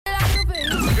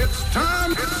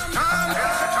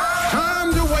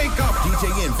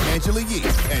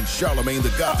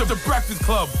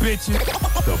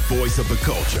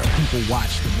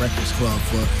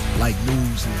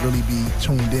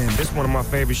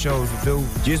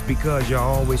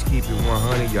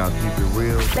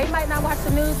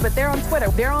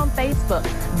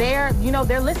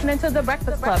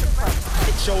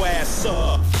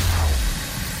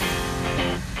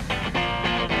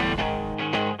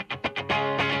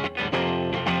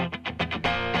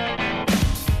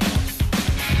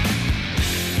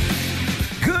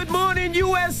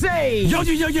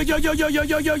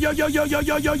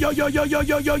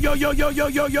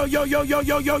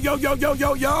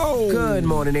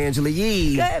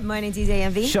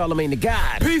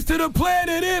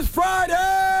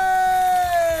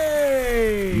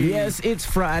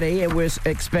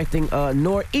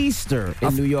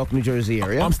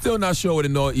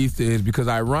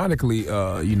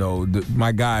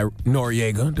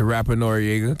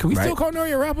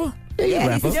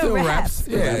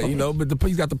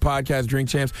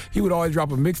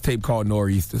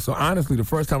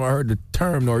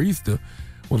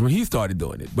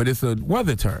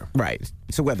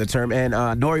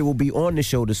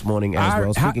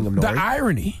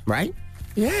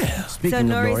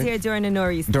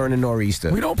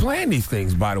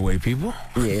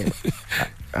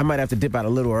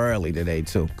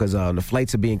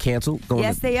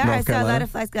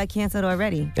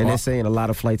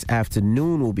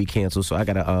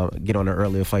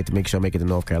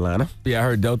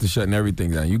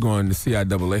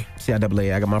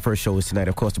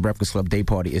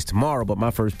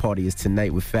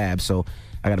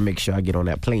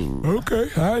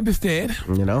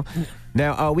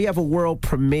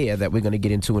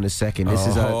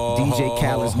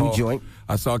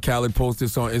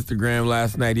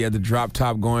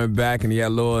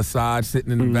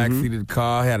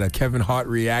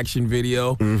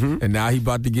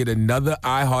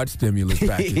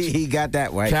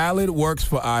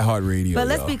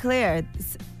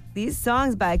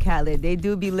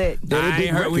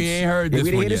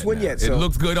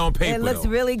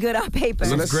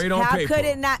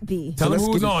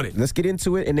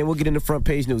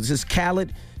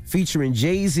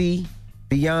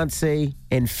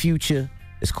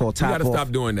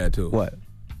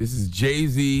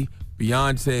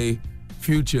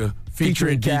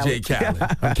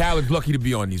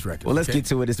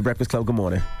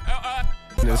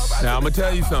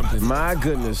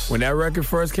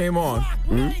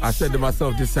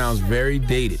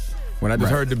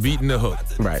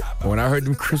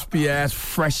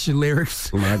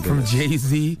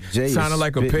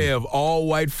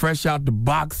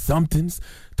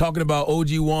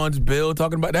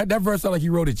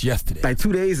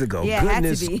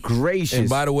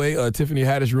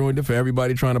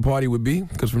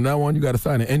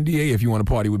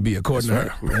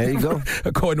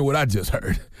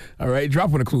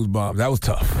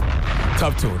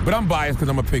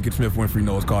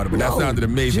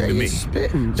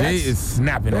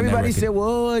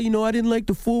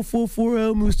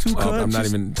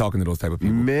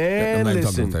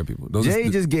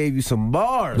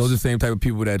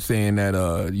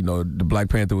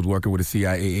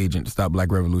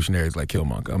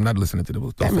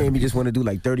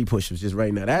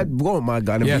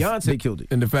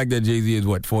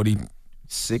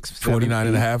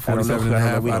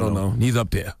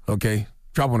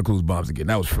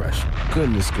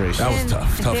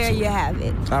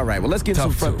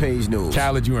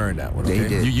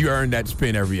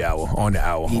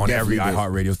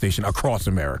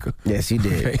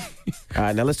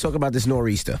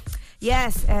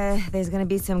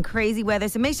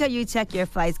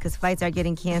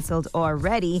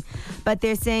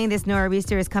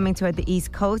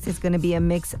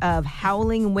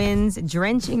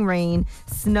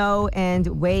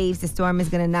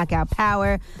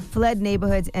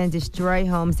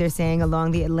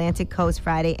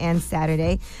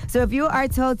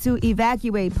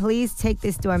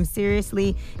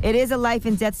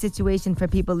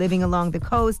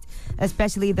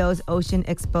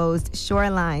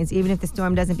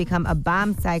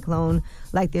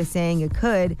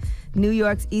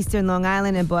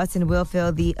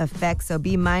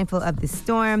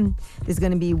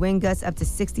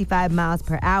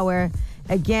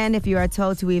Again, if you are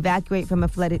told to evacuate from a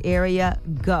flooded area,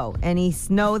 go. Any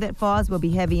snow that falls will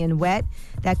be heavy and wet.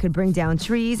 That could bring down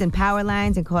trees and power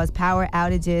lines and cause power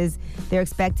outages. They're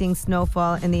expecting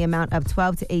snowfall in the amount of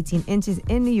 12 to 18 inches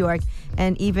in New York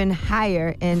and even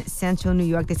higher in central New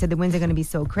York. They said the winds are going to be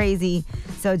so crazy.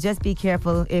 So just be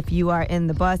careful if you are in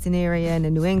the Boston area, in the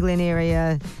New England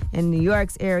area, in New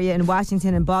York's area, in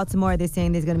Washington and Baltimore. They're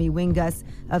saying there's going to be wind gusts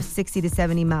of 60 to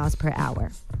 70 miles per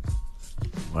hour.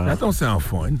 Wow. That don't sound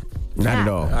fun. Not at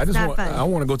all. I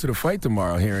want to go to the fight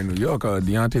tomorrow here in New York.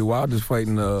 Deontay Wilder's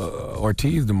fighting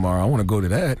Ortiz tomorrow. I want to go to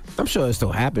that. I'm sure it'll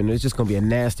still happen. It's just going to be a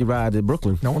nasty ride to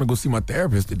Brooklyn. I want to go see my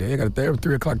therapist today. I got a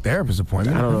 3 o'clock therapist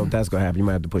appointment. I don't know if that's going to happen. You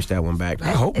might have to push that one back.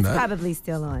 I hope it's not. It's probably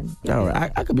still on. All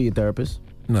right. I could be your therapist.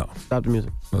 No. Stop the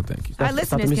music. No, thank you. Our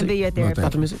listeners can be your therapist.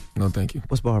 Stop the music. No, thank you.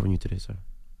 What's bothering you today, sir?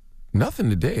 Nothing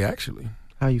today, actually.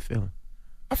 How you feeling?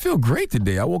 I feel great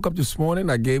today. I woke up this morning.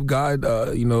 I gave God,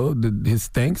 his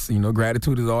thanks.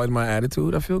 Gratitude is always my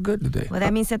attitude. I feel good today. Well,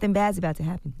 that means something bad's about to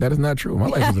happen. That is not true. My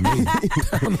life is amazing.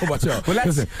 I don't know about y'all. Well,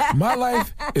 listen, my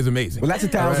life is amazing. Well, that's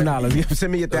 $1,000. You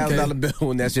send me your $1,000 bill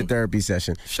when that's your therapy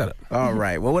session. Shut up. All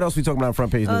right. Well, what else we talking about on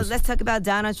front page news? Let's talk about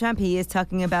Donald Trump. He is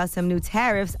talking about some new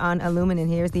tariffs on aluminum.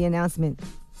 Here's the announcement.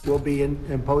 We'll be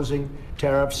imposing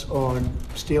tariffs on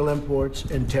steel imports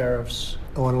and tariffs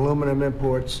on aluminum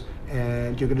imports.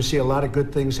 And you're going to see a lot of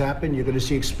good things happen. You're going to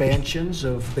see expansions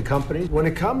of the company. When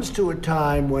it comes to a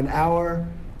time when our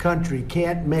country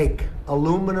can't make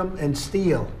aluminum and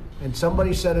steel, and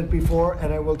somebody said it before,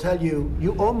 and I will tell you,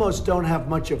 you almost don't have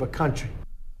much of a country.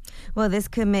 Well, this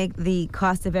could make the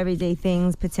cost of everyday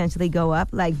things potentially go up,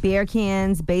 like beer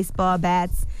cans, baseball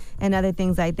bats, and other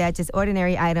things like that, just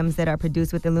ordinary items that are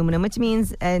produced with aluminum, which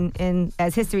means, and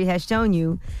as history has shown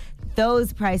you,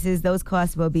 those prices, those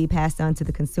costs will be passed on to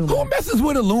the consumer. Who messes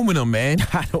with aluminum, man?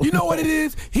 You know what it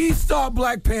is? He saw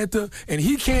Black Panther, and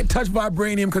he can't touch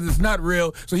vibranium because it's not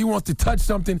real, so he wants to touch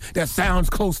something that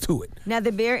sounds close to it. Now,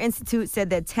 the Beer Institute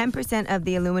said that 10% of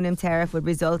the aluminum tariff would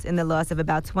result in the loss of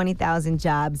about 20,000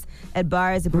 jobs at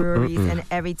bars, breweries, and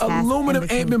every task. Aluminum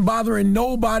ain't been bothering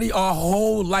nobody our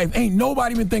whole life. Ain't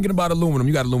nobody been thinking about aluminum.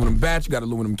 You got aluminum bats, you got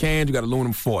aluminum cans, you got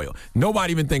aluminum foil.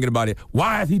 Nobody been thinking about it.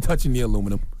 Why is he touching the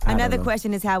aluminum? Another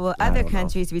question is, how will other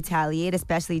countries retaliate,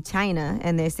 especially China?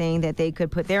 And they're saying that they could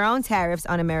put their own tariffs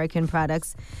on American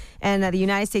products. And the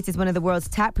United States is one of the world's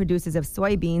top producers of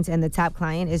soybeans, and the top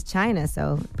client is China.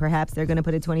 So perhaps they're going to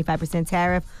put a 25%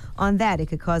 tariff on that. It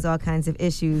could cause all kinds of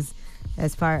issues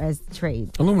as far as trade.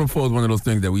 Aluminum foil is one of those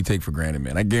things that we take for granted,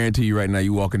 man. I guarantee you right now,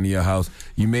 you walk into your house,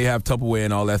 you may have Tupperware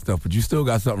and all that stuff, but you still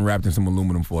got something wrapped in some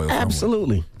aluminum foil somewhere.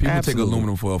 Absolutely. People take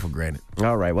aluminum foil for granted.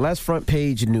 All right, well, that's front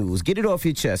page news. Get it off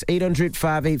your chest.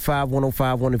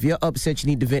 800-585-1051. If you're upset, you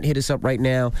need to vent, hit us up right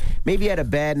now. Maybe you had a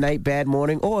bad night, bad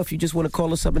morning, or if you just want to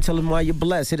call us up and tell them why you're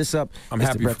blessed, hit us up.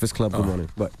 It's the Breakfast Club. Good morning.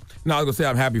 But no, I was going to say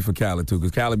I'm happy for Khaled, too,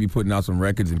 because Khaled be putting out some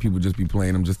records and people just be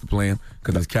playing them just to play them,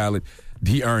 because it's Khaled.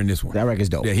 He earned this one. That record's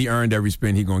dope. Yeah, he earned every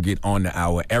spin. He going to get on the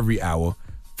hour, every hour,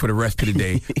 for the rest of the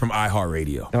day from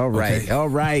iHeartRadio. All right. Okay? All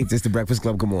right. It's the Breakfast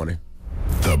Club. Good morning.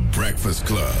 The Breakfast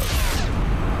Club.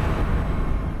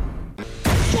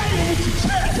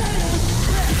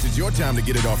 This is your time to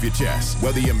get it off your chest,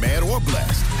 whether you're mad or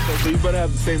blessed. So you better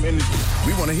have the same energy.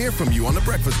 We want to hear from you on The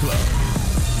Breakfast Club.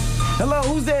 Hello,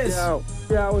 who's this?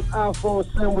 Yeah, I was iPhone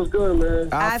Sim. What's good, man?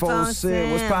 iPhone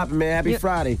Sim. What's poppin', man? Happy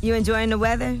Friday. You enjoying the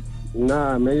weather?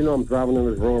 Nah, man. You know I'm driving in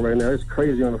this road right now. It's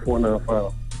crazy on the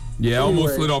 495. Yeah, I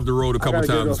almost slid off the road a couple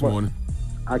times this morning.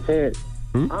 I can't.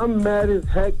 I'm mad as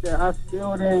heck that I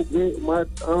still didn't get my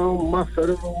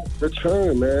federal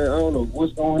return, man. I don't know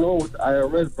what's going on with the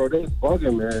IRS, bro. They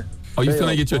bugging, man. Oh, you still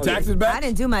didn't get your taxes back? I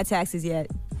didn't do my taxes yet.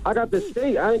 I got the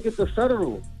state. I didn't get the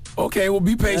federal. Okay, well,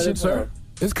 be patient, sir.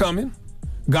 It's coming.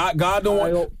 God don't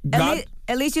want... God.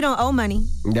 At least you don't owe money.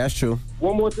 That's true.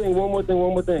 One more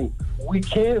thing. We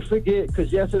can't forget,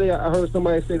 because yesterday I heard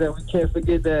somebody say that we can't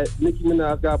forget that Nicki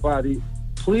Minaj got bodied.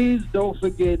 Please don't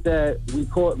forget that we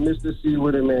caught Mr. C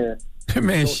with it, man.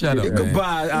 Man, shut up, man.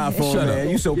 Goodbye, iPhone, Shut man.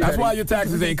 up. You so petty. That's why your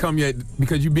taxes ain't come yet,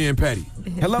 because you being petty.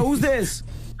 Hello, who's this?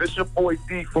 It's your boy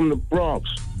D from the Bronx.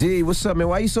 D, what's up, man?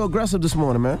 Why you so aggressive this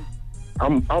morning, man?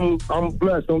 I'm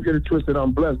blessed. Don't get it twisted.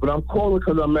 I'm blessed, but I'm calling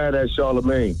because I'm mad at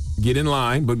Charlamagne. Get in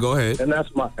line, but go ahead. And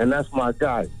that's my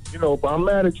guy. You know, but I'm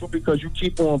mad at you because you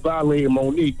keep on violating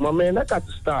Monique. My man, that got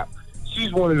to stop.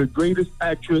 She's one of the greatest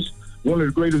actress, one of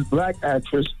the greatest black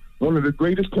actress, one of the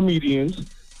greatest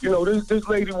comedians. You know, this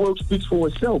lady work speaks for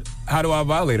herself. How do I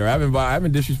violate her? I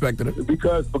haven't disrespected her.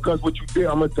 Because what you did,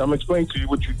 I'm explaining to you.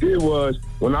 What you did was,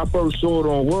 when I first saw it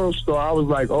on World Star, I was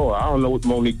like, oh, I don't know what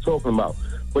Monique talking about.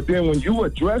 But then when you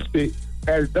addressed it,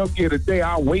 as Donkey of the Day,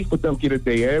 I wait for Donkey of the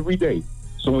Day every day.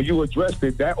 So when you addressed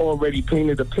it, that already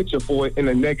painted a picture for it in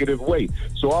a negative way.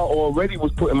 So I already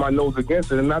was putting my nose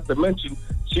against it, and not to mention,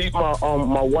 she's my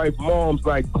wife's mom's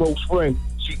like close friend.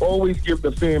 She always give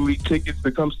the family tickets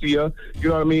to come see her. You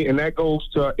know what I mean? And that goes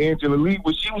to Angela Lee,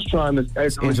 what she was trying to.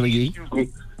 Angela Yee. Excuse me.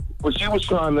 What she was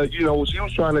trying to, what she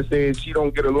was trying to say is she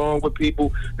don't get along with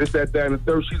people, this, that, and the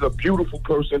third. She's a beautiful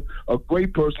person, a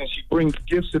great person. She brings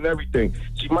gifts and everything.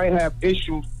 She might have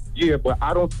issues, yeah, but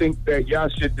I don't think that y'all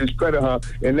should discredit her.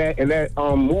 And that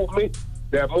movement,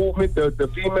 the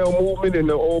female movement and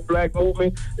the old black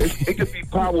movement, it could be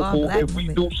powerful if we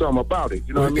do something about it.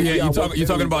 You know what I mean? Yeah, you're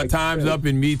talking about Time's Up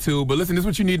and Me Too. But listen, this is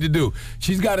what you need to do.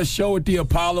 She's got a show at the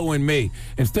Apollo in May.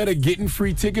 Instead of getting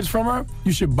free tickets from her,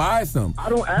 you should buy some.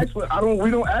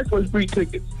 We don't ask for free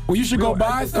tickets. Well, you should go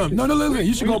buy some. No, listen.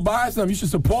 You should go buy some. You should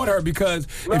support her because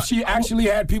if she actually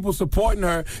had people supporting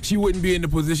her, she wouldn't be in the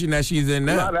position that she's in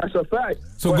now. No, that's a fact.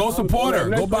 So go support her.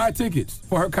 Go buy tickets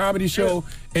for her comedy show.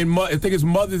 I think it's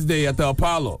Mother's Day at the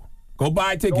Apollo. Go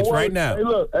buy tickets right now. Hey,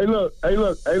 look. But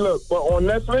on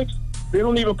Netflix, they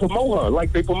don't even promote her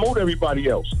like they promote everybody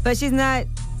else. But she's not.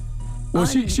 Well,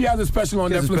 she has a special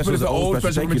on Netflix, but it's an old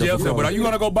special from a jail cell. But are you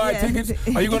going to go buy tickets?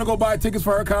 Are you going to go buy tickets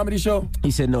for her comedy show?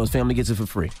 He said no, his family gets it for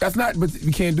free. That's not, but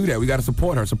we can't do that. We got to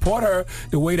support her. Support her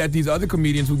the way that these other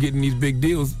comedians who get in these big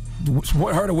deals,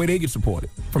 support her the way they get supported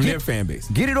from their fan base.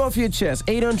 Get it off your chest.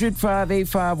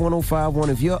 800-585-1051.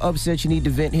 If you're upset, you need to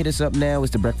vent, hit us up now.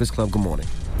 It's The Breakfast Club. Good morning.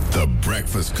 The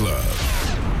Breakfast Club.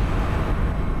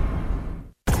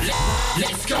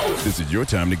 Let's go. This is your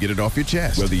time to get it off your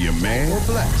chest, whether you're mad or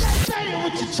blessed. Say it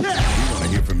with your chest. We want to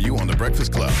hear from you on The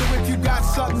Breakfast Club. So if you got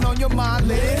something on your mind,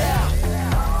 let it out.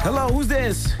 Hello, who's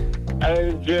this? Hey,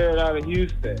 it's Jared out of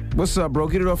Houston. What's up, bro?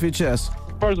 Get it off your chest.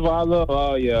 First of all, I love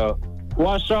all y'all.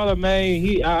 Watch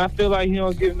Charlamagne. I feel like he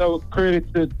don't give no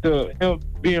credit to him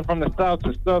being from the South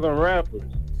to Southern rappers.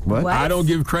 What? I don't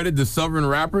give credit to Southern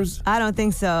rappers? I don't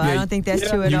think so. I don't think that's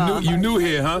true at all. You knew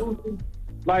here, huh?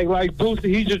 Like Boosie,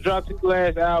 he just dropped his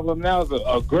last album. That was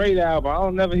a great album. I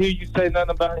don't never hear you say nothing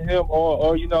about him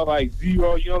or like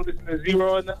Zero. You don't listen to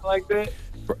Zero or nothing like that?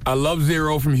 I love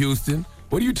Zero from Houston.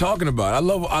 What are you talking about?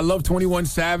 I love 21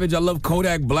 Savage. I love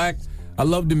Kodak Black. I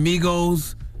love the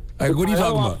Migos. Like, what are you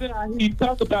talking about? I hear you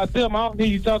talk about them. I don't hear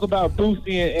you talk about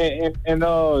Boosie and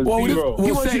Zero.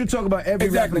 He wants you to talk about every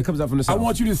rapper that comes out from the South. I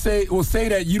want you to say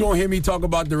that you don't hear me talk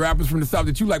about the rappers from the South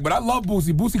that you like, but I love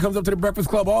Boosie. Boosie comes up to the Breakfast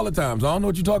Club all the time, so I don't know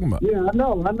what you're talking about. Yeah, I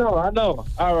know.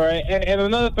 All right. And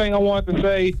another thing I wanted to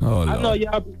say, I know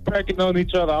y'all be cracking on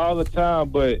each other all the time,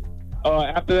 but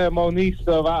after that Monique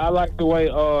stuff, I like the way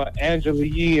Angela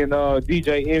Yee and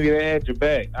DJ Envy, they had your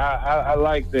back. I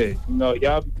like that. You know,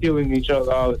 y'all be killing each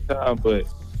other all the time, but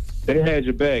they had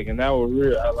your back, and that was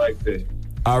real. I like that.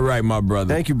 All right, my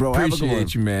brother. Thank you, bro.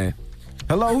 Appreciate you, man.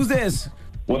 Hello, who's this?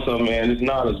 What's up, man? It's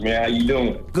Niles, man. How you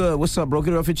doing? Good. What's up, bro?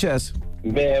 Get it off your chest.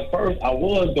 Man, first, I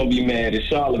was going to be mad at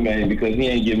Charlamagne because he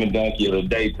ain't giving Donkey of the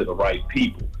Day to the right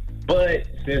people. But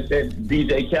since that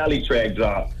DJ Khaled track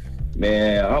dropped,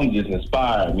 man, I'm just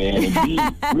inspired, man. And B,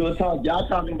 real talk, y'all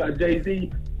talking about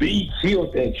Jay-Z, B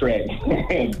killed that track.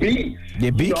 B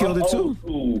killed it too.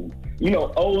 School,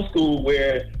 old school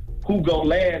where who go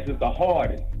last is the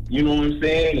hardest. You know what I'm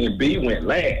saying? And B went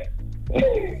last.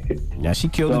 Now she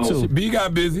killed it too. B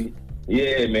got busy.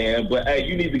 Yeah, man. But hey,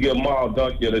 you need to give Maul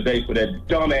Donkey of the Day for that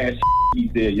dumbass he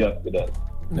did yesterday.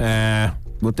 Nah.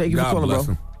 Well, thank you for calling,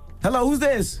 bro. Hello, who's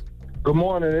this? Good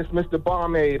morning. It's Mr.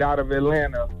 Barmaid out of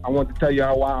Atlanta. I want to tell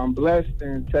y'all why I'm blessed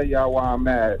and tell y'all why I'm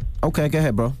mad. Okay, go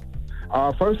ahead, bro.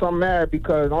 First, I'm mad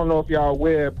because I don't know if y'all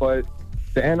aware, but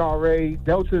the NRA,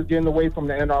 Delta is getting away from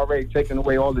the NRA, taking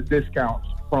away all the discounts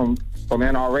from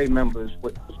NRA members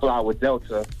with fly with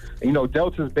Delta. And,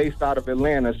 Delta is based out of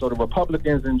Atlanta, so the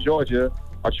Republicans in Georgia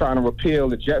are trying to repeal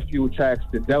the jet fuel tax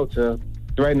to Delta,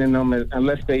 threatening them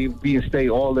unless they reinstate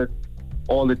all the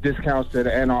discounts to the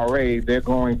NRA, they're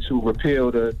going to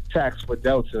repeal the tax for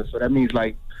Delta. So that means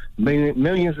like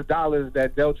millions of dollars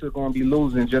that Delta is going to be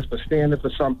losing just for standing for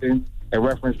something in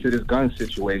reference to this gun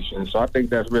situation. So I think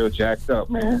that's real jacked up,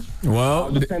 man. Well,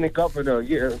 Lieutenant Governor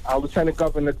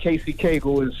Casey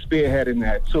Cagle is spearheading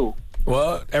that too.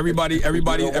 Well,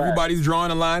 everybody's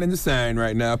drawing a line in the sand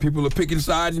right now. People are picking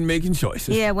sides and making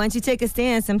choices. Yeah, once you take a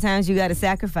stand, sometimes you got to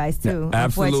sacrifice too. Yeah,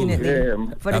 absolutely. Yeah,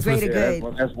 for the greater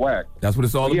good. That's whack. That's what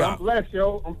it's all about. I'm blessed,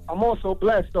 yo. I'm also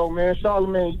blessed, though, man.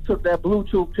 Charlamagne, you took that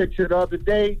Bluetooth picture the other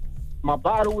day. My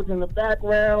bottle was in the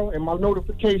background, and my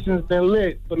notifications been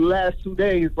lit for the last 2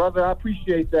 days, brother. I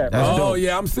appreciate that.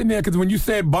 Yeah, I'm sitting there because when you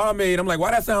said Barmaid, I'm like,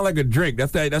 why that sound like a drink?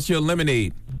 That's your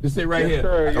lemonade. Just say right here.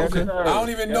 Sir. Yes, okay. sir. I don't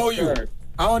even know you. Sir.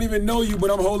 I don't even know you, but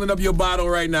I'm holding up your bottle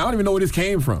right now. I don't even know where this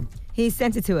came from. He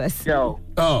sent it to us. Yo.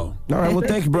 Oh. All right, well,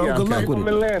 thank you, bro. Good luck with it. From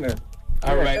Atlanta.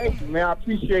 All right. Thank you, man. I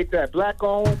appreciate that. Black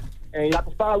owned. And y'all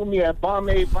can follow me at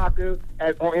Bombay Vodka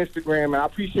on Instagram, and I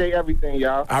appreciate everything,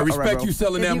 y'all. I respect right, you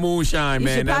selling that moonshine,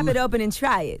 man. You should pop it open and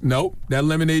try it. Nope. That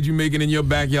lemonade you making in your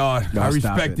backyard. I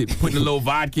respect it. Putting a little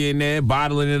vodka in there,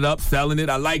 bottling it up, selling it.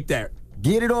 I like that.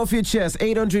 Get it off your chest.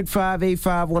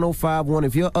 800-585-1051.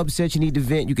 If you're upset, you need to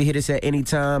vent, you can hit us at any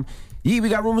time. Yee, we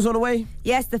got rumors on the way?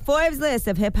 Yes, the Forbes list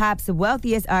of hip-hop's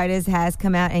wealthiest artists has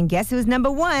come out, and guess who's number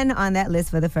 1 on that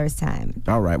list for the first time?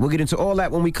 All right, we'll get into all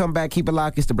that when we come back. Keep it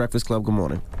locked. It's The Breakfast Club. Good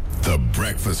morning. The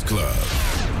Breakfast Club.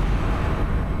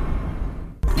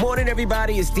 Morning,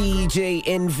 everybody. It's DJ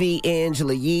Envy,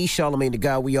 Angela Yee, Charlamagne the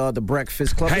Guy. We are The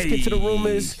Breakfast Club. Let's get to the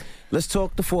rumors. Let's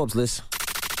talk the Forbes list.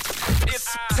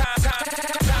 It's time.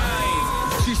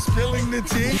 She's spilling the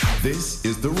tea. This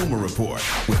is the Rumor Report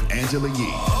with Angela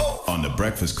Yee on The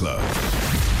Breakfast Club.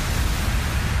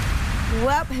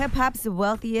 Well, hip-hop's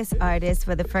wealthiest artist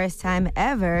for the first time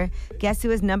ever. Guess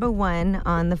who is number 1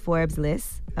 on the Forbes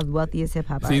list of wealthiest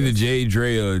hip-hop artists? It's either Jay,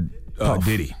 Dre, or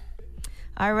Diddy.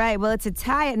 All right, well, it's a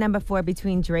tie at number 4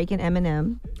 between Drake and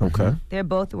Eminem. Okay. They're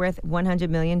both worth $100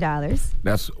 million.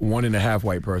 That's 1.5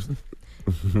 white person.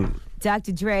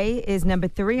 Dr. Dre is number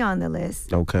 3 on the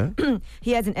list. Okay.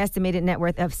 He has an estimated net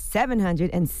worth of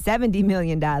 $770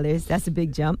 million. That's a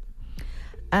big jump.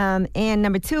 And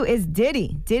number 2 is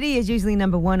Diddy. Diddy is usually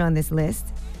number 1 on this list.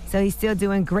 So he's still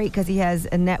doing great because he has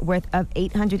a net worth of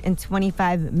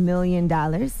 $825 million.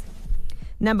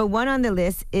 Number 1 on the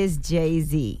list is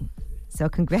Jay-Z. So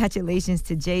congratulations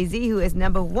to Jay-Z, who is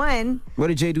number 1. What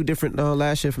did Jay do different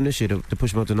last year from this year to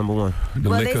push him up to number 1?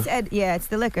 They said, it's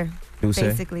the liquor,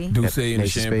 basically. Douce and the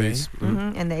champagne.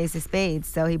 And the Ace of Spades.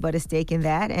 So he bought a stake in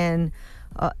that. And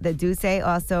the Douce,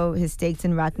 also his stakes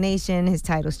in Roc Nation, his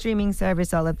title streaming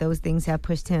service, all of those things have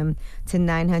pushed him to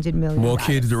 $900 million. More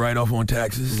kids to write off on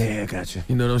taxes. Yeah, gotcha.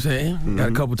 You know what I'm saying? Got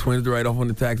a couple twins to write off on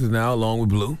the taxes now, along with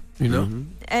Blue, you know?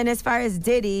 And as far as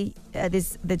Diddy,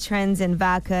 the trends in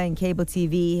vodka and cable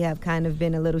TV have kind of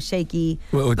been a little shaky.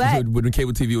 Well, with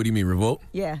cable TV, what do you mean, Revolt?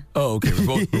 Yeah. Oh, okay.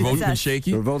 Revolt's been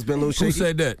shaky? Revolt's been a little shaky? Who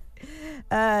said that?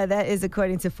 That is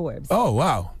according to Forbes. Oh,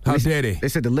 wow. How dare they? They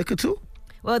said the liquor, too?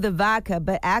 Well, the vodka,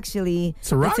 but actually,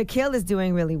 the tequila is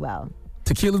doing really well.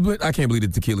 Tequila's good? I can't believe the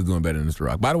tequila's doing better than the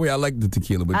Ciroc. By the way, I like the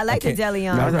tequila, but I like the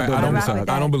DeLeon.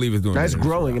 I don't believe it's doing better. That's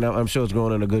growing, and I'm sure it's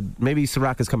growing in a good. Maybe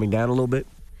Ciroc is coming down a little bit.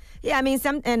 Yeah, I mean,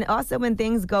 and also when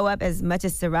things go up as much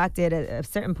as Ciroc did at a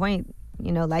certain point,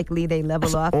 likely they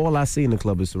level off. All I see in the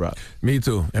club is Ciroc. Me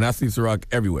too, and I see Ciroc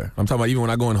everywhere. I'm talking about even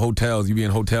when I go in hotels, you be in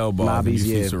hotel bars, lobbies,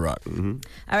 and you see Ciroc.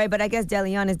 All right, but I guess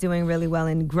DeLeon is doing really well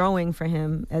and growing for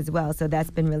him as well, so that's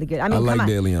been really good. I mean, I like come on,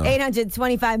 DeLeon.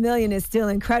 $825 million is still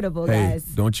incredible, hey, guys.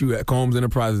 Don't you, Combs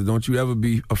Enterprises, don't you ever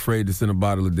be afraid to send a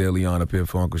bottle of DeLeon up here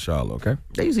for Uncle Charlo, okay?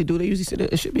 They usually do. They usually send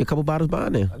it. It should be a couple bottles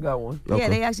behind there. I got one. Yeah,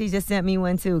 they actually just sent me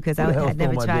one too because I had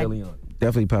never tried. DeLeon?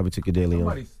 Definitely probably took your daily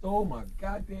Somebody stole my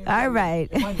goddamn. All right.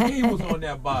 My name was on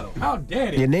that bottle. How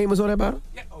dare they? Your name was on that bottle?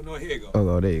 Yeah. Oh, no, here you go.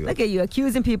 Oh, there you go. Look at you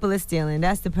accusing people of stealing.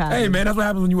 That's the problem. Hey, man, that's what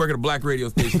happens when you work at a black radio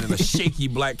station in a shaky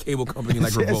black cable company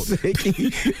like Revolt.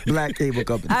 Shaky black cable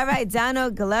company. All right,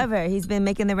 Donald Glover. He's been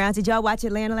making the rounds. Did y'all watch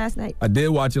Atlanta last night? I did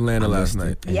watch Atlanta last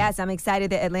night. Yes, I'm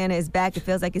excited that Atlanta is back. It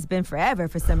feels like it's been forever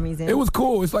for some reason. It was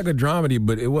cool. It's like a dramedy,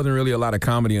 but it wasn't really a lot of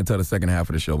comedy until the second half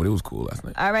of the show, but it was cool last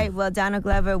night. All right, well, Donald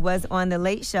Glover was on The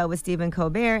Late Show with Stephen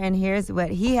Colbert, and here's what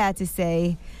he had to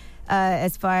say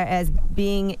as far as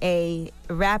being a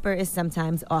rapper is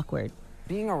sometimes awkward.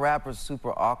 Being a rapper is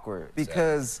super awkward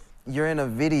because you're in a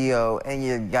video and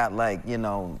you got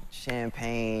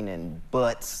champagne and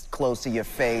butts close to your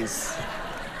face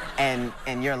and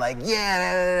you're like,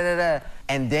 yeah,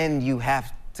 and then you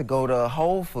have to go to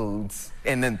Whole Foods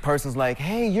and then the person's like,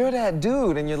 hey, you're that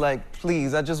dude, and you're like,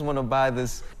 please, I just want to buy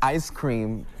this ice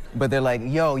cream. But they're like,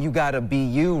 yo, you gotta be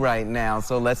you right now,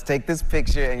 so let's take this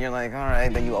picture. And you're like, all right,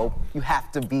 then you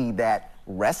have to be that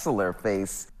wrestler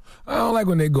face. I don't like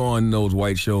when they go on those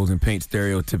white shows and paint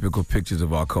stereotypical pictures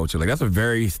of our culture. Like, that's a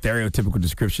very stereotypical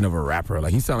description of a rapper.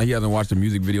 Like, he sounds like he hasn't watched a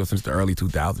music video since the early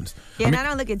 2000s. Yeah, and I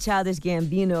don't look at Childish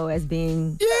Gambino as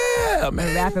being a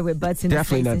rapper with butts in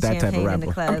Definitely the face not and that type of champagne in the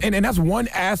rapper. club. And that's one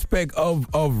aspect of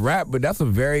rap, but that's a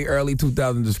very early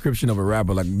 2000 description of a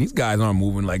rapper. Like, these guys aren't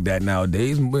moving like that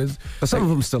nowadays. But some of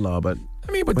them still are, but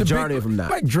I mean, but majority of them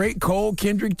not. Like Drake, Cole,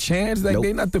 Kendrick, Chance, like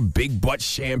they not the big butt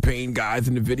champagne guys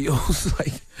in the videos.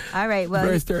 Like, all right, well,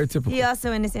 very stereotypical. He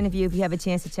also, in this interview, if you have a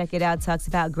chance to check it out, talks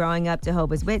about growing up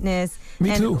Jehovah's Witness.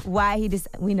 Me too. Why he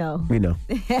we know. We know.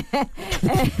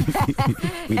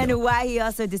 And why he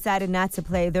also decided not to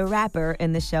play the rapper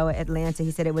in the show Atlanta. He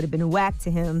said it would have been whack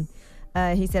to him.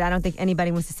 He said, I don't think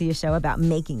anybody wants to see a show about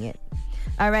making it.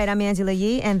 All right, I'm Angela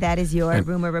Yee, and that is your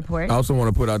rumor report. I also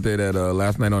want to put out there that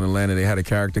last night on Atlanta, they had a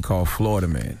character called Florida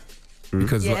Man.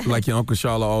 Because like your Uncle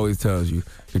Charlotte always tells you,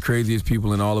 the craziest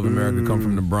people in all of America come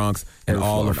from the Bronx and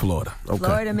all of Florida. Okay.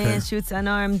 Florida man shoots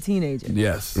unarmed teenager.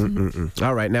 Yes.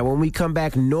 All right, now when we come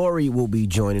back, Nori will be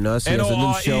joining us. He has a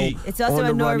new show. It's also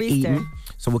a Nor'easter.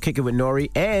 So we'll kick it with Nori,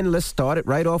 and let's start it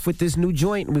right off with this new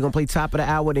joint. We're going to play top of the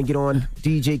hour, then get on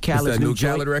DJ Khaled's new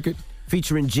joint. Khaled record?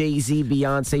 Featuring Jay-Z,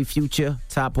 Beyonce, Future,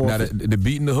 top off. Now, the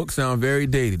beat and the hook sound very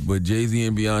dated, but Jay-Z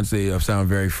and Beyonce sound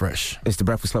very fresh. It's the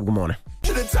Breakfast Club. Good morning.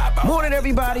 Morning,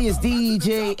 everybody. It's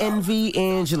DJ Envy,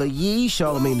 Angela Yee,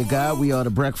 Charlamagne the God. We are the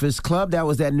Breakfast Club. That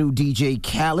was that new DJ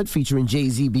Khaled featuring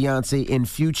Jay-Z, Beyonce, and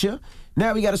Future.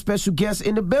 Now we got a special guest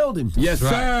in the building. Yes, sir.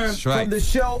 That's right. From the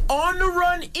show On the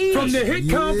Run East. From the hit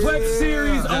complex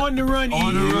series On the Run East.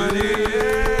 On the Run East.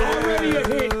 Already a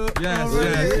hit. Yes.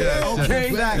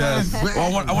 Okay. Yes.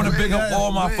 Well, I want to big up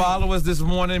all my followers this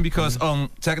morning because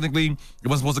technically it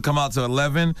was supposed to come out to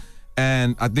 11,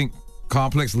 and I think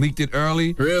Complex leaked it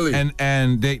early. Really?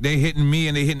 And they hitting me,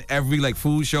 and they hitting every like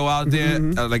food show out there,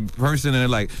 like person, and they're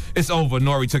like, it's over,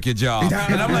 Nori took your job.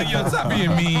 And I'm like, yo, stop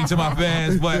being mean to my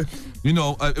fans. But you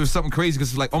know, it was something crazy because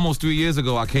it's like almost 3 years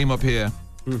ago I came up here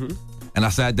and I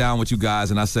sat down with you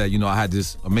guys and I said, you know, I had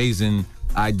this amazing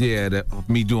idea of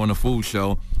me doing a food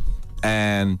show,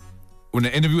 and when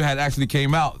the interview had actually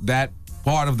came out, that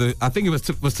part of the, I think it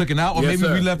was taken out, or maybe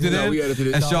we left it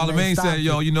in. And Charlamagne said,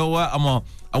 yo, you know what? I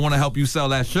want to help you sell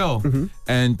that show.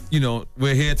 And, you know,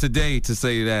 we're here today to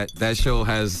say that show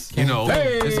has, you know,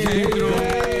 it's came through.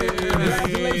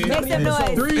 Make some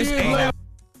noise. 3 years.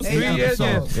 3 years,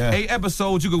 yeah. 8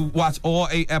 episodes. You can watch all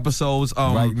 8 episodes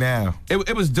right now.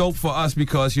 It was dope for us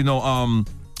because, you know,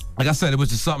 like I said, it was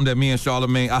just something that me and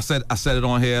Charlamagne, I said it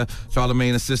on here.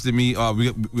 Charlamagne assisted me.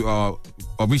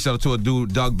 We reached out to a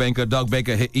dude, Doug Banker. Doug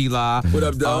Banker hit Eli. What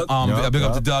up, Doug? Big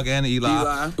up to Doug and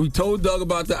Eli. We told Doug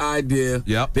about the idea.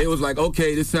 Yep. They was like,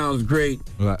 okay, this sounds great.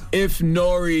 Right. If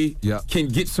Nori can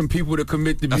get some people to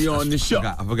commit to be on the show.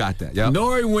 I forgot that. Yep.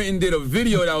 Nori went and did a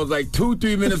video that was like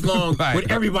 2-3 minutes long with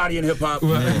everybody in hip hop,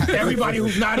 everybody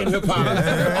who's not in hip hop,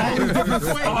 all these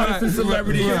different artists and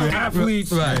celebrities, athletes,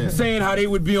 saying how they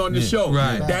would be on the show.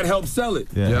 Right. That helped sell it.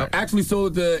 Yeah. Actually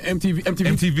sold the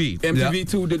MTV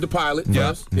 2 did the pilot.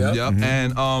 Yes.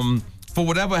 And for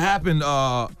whatever happened,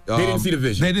 they didn't see the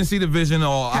vision. They didn't see the vision,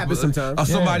 or happens sometimes.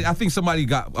 Somebody, I think somebody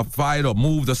got fired or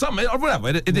moved or something, or whatever.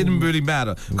 It didn't really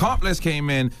matter. Complex came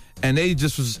in and they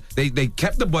just they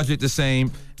kept the budget the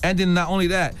same. And then not only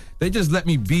that, they just let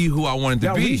me be who I wanted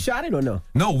to be. We shot it or no?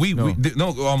 No,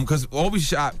 because all we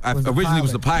shot originally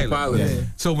was the pilot. Yeah.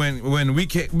 So when we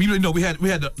came, we had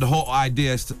the whole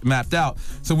idea mapped out.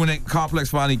 So when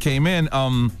Complex finally came in,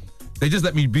 they just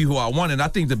let me be who I wanted. And I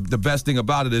think the best thing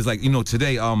about it is, like, you know,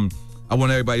 today, I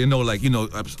want everybody to know, like, you know,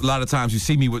 a lot of times you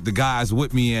see me with the guys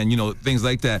with me and, you know, things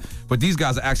like that. But these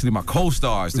guys are actually my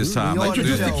co-stars this time. Like,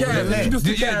 introduce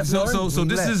the cast. So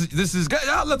this is.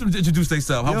 I'll let them introduce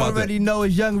themselves. How you about that? already know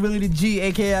it's Young Willie the G,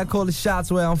 a.k.a. I call the shots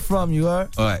where I'm from, you heard?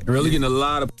 All right. Really getting a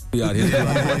lot of out here.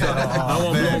 I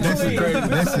won't blow nothing crazy.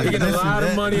 He getting a lot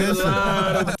of money, a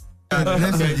lot of...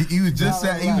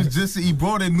 Listen, he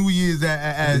brought in New Year's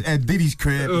at Diddy's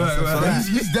crib. So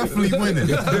he's definitely winning.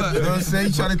 You know what I'm saying?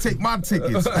 He trying to take my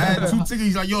tickets. I had 2 tickets.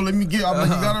 He's like, yo, let me get. I'm like,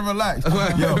 you gotta relax.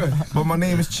 Yo, but my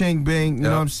name is Ching Bing. You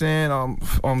know what I'm saying? I'm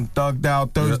thugged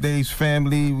out. Thursdays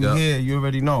family. We here. You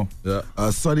already know.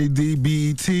 Sonny D,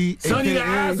 BET. Sonny the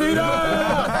ass eater.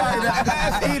 The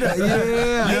ass eater.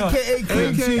 Yeah. AKA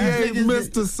Cream Cheese.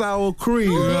 Mr. Sour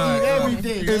Cream.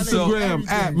 Everything. Instagram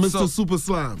at Mr. Super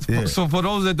Slime. So for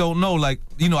those that don't know, like,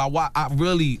 you know, I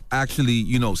really actually,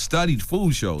 you know, studied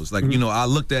food shows. Like, you know, I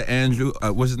looked at Andrew,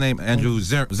 what's his name? Andrew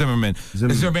Zimmerman,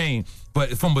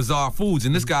 but from Bizarre Foods.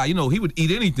 And this guy, you know, he would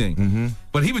eat anything,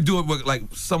 but he would do it with, like,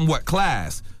 somewhat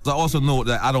class. So I also know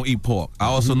that I don't eat pork. I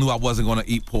also knew I wasn't going to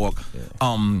eat pork.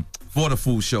 For the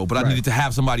food show, but I needed to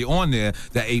have somebody on there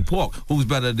that ate pork. Who's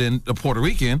better than a Puerto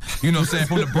Rican, you know what I'm saying,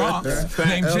 from the Bronx,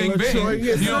 named Ching Bing,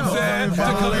 you know what I'm saying, to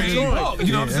come and eat pork,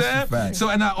 you know what I'm saying? So,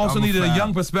 and I also needed a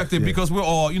young perspective because we're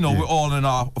all, you know, we're all in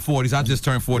our 40s. I just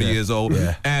turned 40 years old.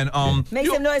 And make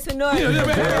some noise for Nori.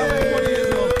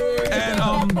 And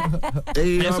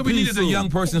And so we needed a young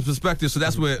person's perspective, so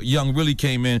that's where Young really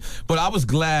came in. But I was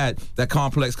glad that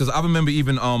Complex, because I remember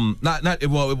even it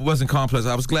wasn't Complex.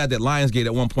 I was glad that Lionsgate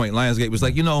at one point, was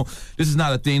like, this is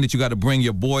not a thing that you got to bring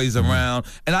your boys around.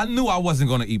 And I knew I wasn't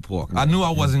going to eat pork. I knew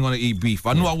I wasn't going to eat beef.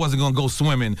 I knew I wasn't going to go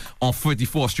swimming on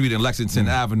 54th Street and Lexington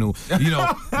Avenue.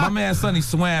 My man Sonny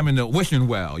swam in the wishing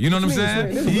well. You know what I'm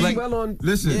saying? Like,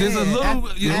 listen, there's a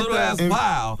little ass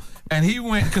pile. And he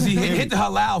went, because he hit the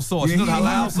halal sauce. You know the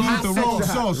halal sauce? He hit the wrong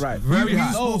sauce. Right. Very hot. He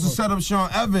was supposed to set up Sean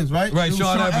Evans, right? Right,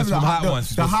 Sean Evans from Hot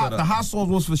Ones. The hot sauce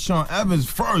was for Sean Evans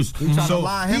first. So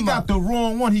he got the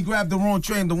wrong one. He grabbed the wrong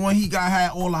train. The one he got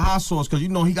had all the hot sauce, because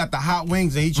he got the hot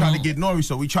wings, and he tried to get Nori,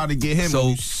 so we tried to get him.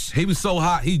 So he was so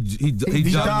hot, he jumped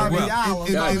the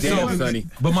well.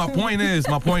 But my point is,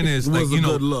 like,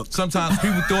 sometimes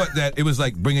people thought that it was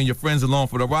like bringing your friends along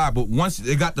for the ride, but once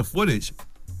they got the footage,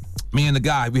 me and the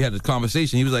guy, we had a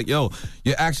conversation. He was like, "Yo,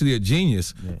 you're actually a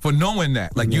genius for knowing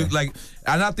that." Like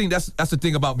and I think that's the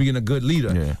thing about being a good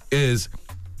leader is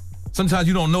sometimes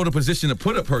you don't know the position to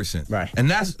put a person. Right. And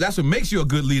that's what makes you a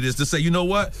good leader, is to say, you know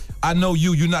what? I know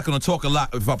you're not gonna talk a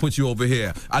lot if I put you over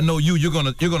here. I know you're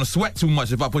gonna sweat too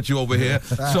much if I put you over here.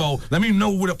 So let me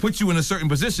know where to put you in a certain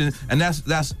position. And I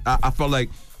felt like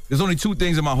there's only two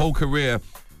things in my whole career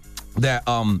that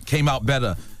came out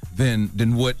better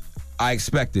than what I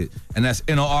expected, and that's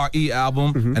NORE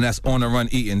album, and that's On the Run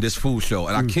Eating, this food show.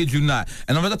 And I kid you not.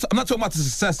 And I'm not talking about the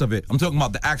success of it. I'm talking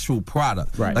about the actual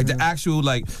product. Right. Like the actual,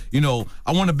 I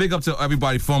want to big up to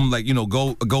everybody from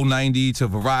Go 90 to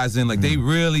Verizon. Like they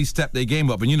really stepped their game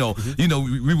up. And we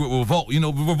were Revolt.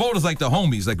 Revolt is like the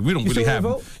homies. Like we don't really have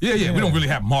we don't really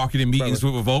have marketing meetings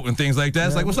with Revolt and things like that.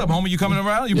 It's like, what's up, homie? You coming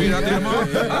around? You being out there tomorrow?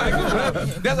 All right,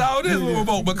 cool. That's how it is with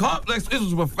Revolt. But Complex, it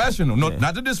was professional. No,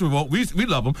 not to diss Revolt. We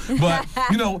love them. But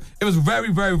it was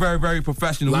very, very, very, very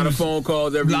professional. A lot of phone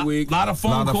calls every week. A lot of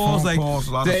phone calls.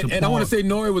 And I want to say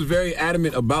Nori was very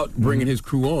adamant about bringing his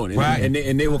crew on. And,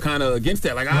 they were kind of against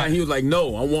that. Like, he was like,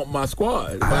 no, I want my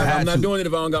squad. I'm not doing it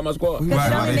if I don't got my squad.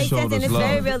 Because it only makes sense, and it's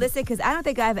very realistic, because I don't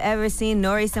think I've ever seen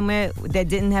Nori somewhere that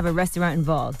didn't have a restaurant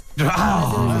involved.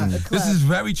 This is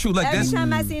very true. Like every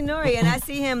time I see Nori, and I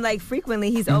see him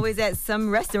frequently, he's always at some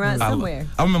restaurant somewhere.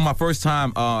 I remember my first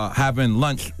time having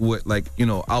lunch with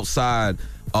outside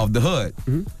of the hood.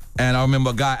 And I remember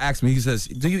a guy asked me, he says,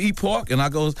 "Do you eat pork?" And I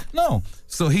goes, "No."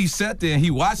 So he sat there and he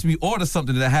watched me order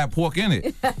something that had pork in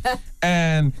it.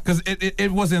 And because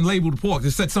it wasn't labeled pork,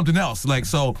 it said something else.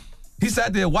 So he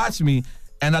sat there and watched me.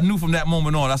 And I knew from that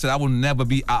moment on, I said, I will never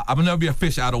be a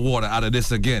fish out of water out of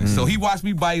this again. So he watched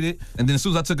me bite it, and then as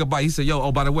soon as I took a bite, he said, "Yo,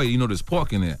 oh, by the way, there's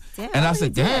pork in there." And I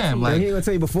said, "Damn." He didn't even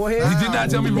tell you beforehand? He did not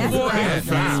tell me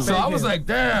beforehand. So I was like,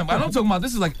 damn. I'm talking about,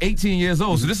 this is 18 years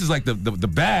old, so this is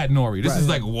the bad Nori. This is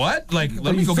what?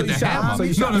 Let me go get the hammer.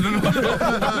 No.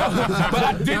 But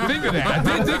I did think of that.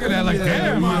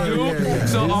 Damn, dude.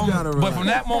 So, but from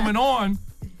that moment on,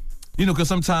 because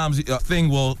sometimes a thing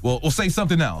will say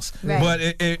something else, but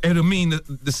it'll mean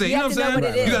to say, you know what I'm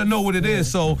saying? You gotta know what it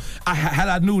is. So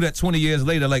I knew that 20 years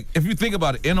later, if you think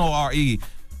about it, NORE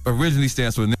originally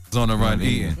stands for Niggas on the Run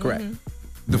Eating. Correct.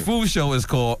 The food show is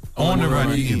called On the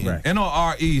Run Eating.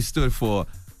 NORE stood for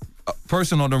a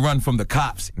person on the run from the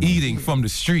cops, eating from the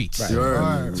streets.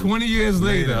 20 years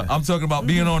later, I'm talking about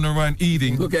being on the run,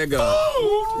 eating. Look at God.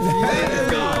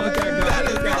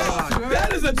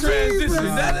 That is a transition.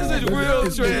 That is a real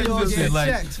transition.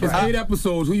 It's 8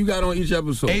 episodes. Who you got on each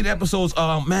episode? 8 episodes.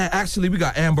 Man, actually, we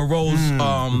got Amber Rose.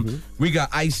 We got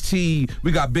Ice-T.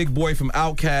 We got Big Boy from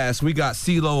Outkast. We got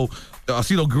CeeLo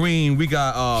Green. We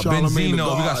got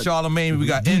Benzino. We got Charlamagne. We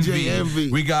got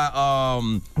Envy. We got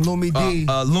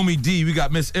Lumi D. We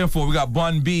got Miss Info. We got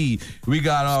Bun B. We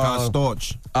got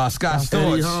Scott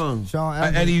Storch.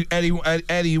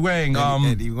 Eddie Wang.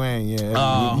 Eddie Wang,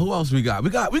 yeah. Who else we got? We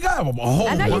got a whole.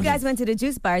 I know you guys went to the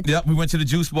juice bar. Yep, we went to the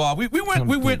juice bar. We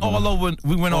went all over.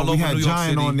 We went all over New York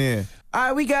Giant City. On there. All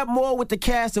right, we got more with the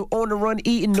cast of On the Run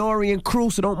Eating, Nori and crew,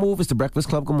 so don't move. It's The Breakfast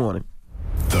Club. Good morning.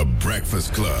 The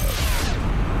Breakfast Club.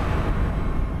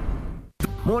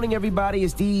 Morning, everybody.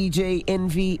 It's DJ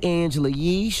Envy, Angela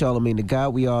Yee, Charlamagne the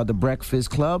God. We are The Breakfast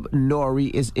Club.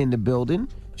 Nori is in the building.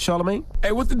 Charlamagne?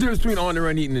 Hey, what's the difference between On the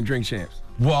Run Eating and Drink Champs?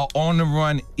 Well, On the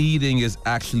Run Eating is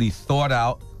actually thought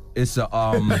out. It's a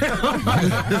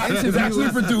it's actually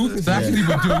produced. It's actually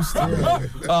produced.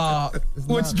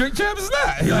 Which Drink Champs is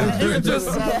not.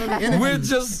 We're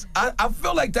just. I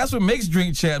feel like that's what makes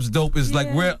Drink Champs dope. Is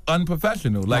we're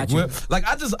unprofessional. I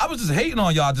was just hating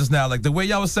on y'all just now. Like the way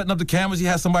y'all was setting up the cameras, you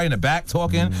had somebody in the back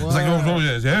talking. It's like,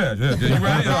 yeah. You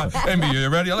ready? MB, you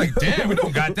ready? I'm like, damn, we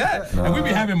don't got that. And we be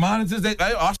having monitors.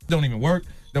 Our don't even work.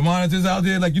 the monitors out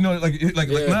there, like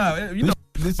nah,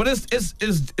 But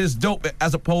it's dope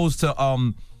as opposed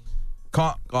to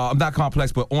not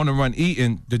complex, but on the run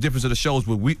eating. The difference of the shows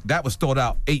that was thought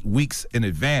out 8 weeks in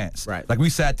advance. Right. Like we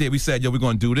sat there, we said, we're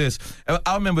gonna do this. And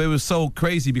I remember it was so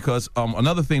crazy because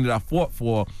another thing that I fought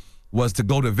for was to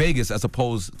go to Vegas as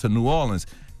opposed to New Orleans.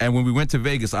 And when we went to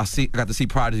Vegas, I got to see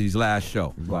Prodigy's last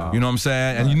show. Wow. You know what I'm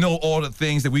saying? And you know all the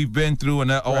things that we've been through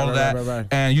and all of that. Right.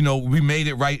 And we made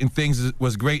it right and things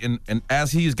was great. And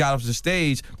as he got off the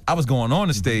stage, I was going on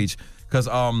the stage because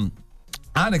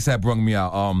Onyx had brung me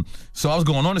out. So I was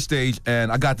going on the stage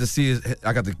and I got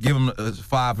to give him a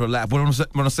 5 for a laugh. What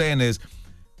I'm saying is,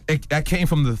 that came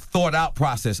from the thought out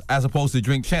process as opposed to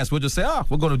Drink Champs. We'll just say,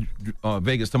 we'll go to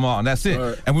Vegas tomorrow and that's it.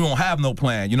 Right. And we won't have no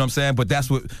plan, you know what I'm saying? But that's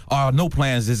what our no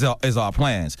plans is our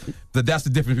plans. That's the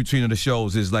difference between the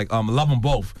shows is like, love them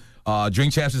both.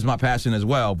 Drink Champs is my passion as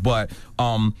well, but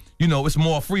it's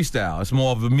more freestyle. It's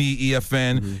more of a me,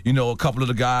 EFN, a couple of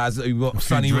the guys,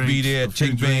 Sonny would be there,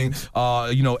 Ching Bing,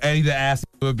 Eddie the Ass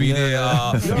would be there,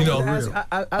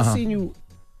 I've seen you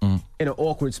in an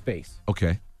awkward space.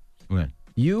 Okay. When?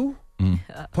 You,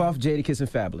 Puff, Jadakiss, and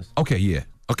Fabulous. Okay, yeah.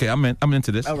 Okay, I'm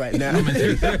into this. All right, now. I'm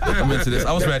into this.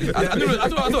 I was ready. I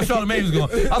thought Charlamagne was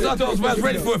going. I thought I was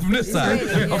ready for it from this side.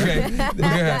 Okay.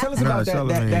 Tell us about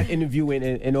that interview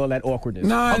and all that awkwardness.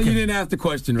 No, you didn't ask the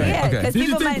question right. Yeah, okay. Did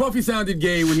you think Puffy sounded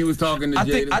gay when he was talking to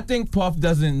Jada? I think Puff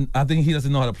doesn't. I think he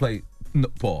doesn't know how to play. No,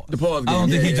 pause. The pause game. I don't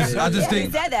think he just. I just think.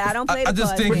 He said that. I don't play the pause. I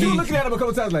just think but you looking at him a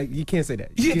couple times like you can't say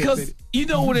that. Yeah, because you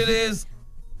know what it is.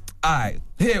 All right,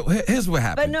 here's what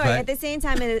happened. But Nori, right? at the same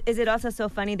time, is it also so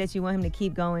funny that you want him to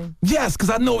keep going? Yes,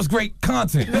 because I know it's great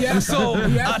content. Yeah, so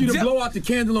he asked you to blow out the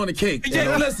candle on the cake.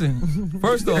 Yeah, listen.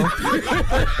 First off,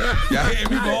 y'all hear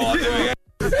me go all the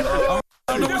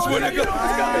I don't know which way that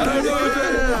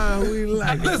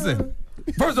goes. Listen.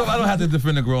 First off, I don't have to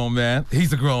defend a grown man.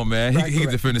 He's a grown man. He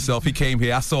can defend himself. He came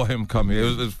here. I saw him come here.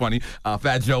 It was funny.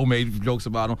 Fat Joe made jokes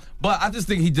about him. But I just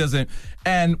think he doesn't.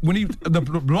 And when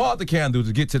blow out the candle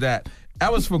to get to that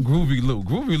was for Groovy Lou.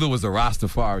 Groovy Lou was a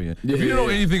Rastafarian. If you don't know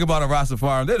anything about a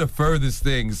Rastafarian, they're the furthest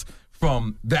things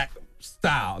from that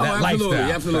style, that lifestyle.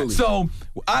 Absolutely. So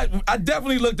I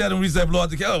definitely looked at him when he said blow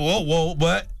out the candle. Whoa,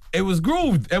 but it was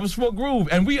Groove. It was for Groove.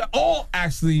 And we all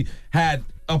actually had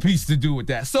a piece to do with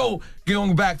that. So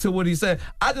going back to what he said,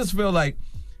 I just feel like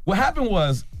what happened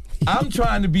was I'm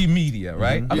trying to be media,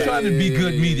 right? I'm trying to be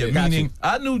good media, meaning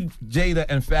I knew Jada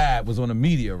and Fab was on a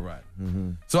media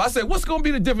run. So I said, what's going to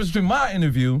be the difference between my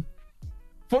interview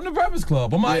from the Breakfast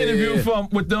Club or my interview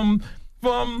with them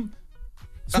from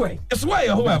Sway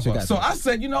or whoever? So I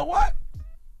said, you know what?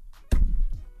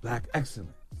 Black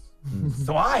excellence.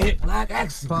 So I hit Black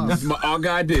Excellence. Our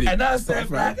guy did it. And I said,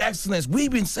 Black Excellence, we've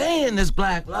been saying this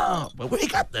Black Love, but we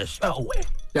got to show it.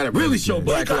 Gotta really show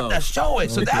Black Love. We got to show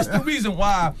it. So that's the reason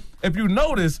why, if you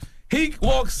notice, he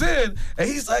walks in and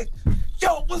he's like,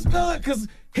 yo, what's good? Because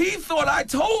he thought I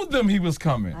told them he was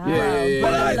coming. But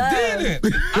I didn't.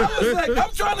 I was like,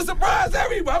 I'm trying to surprise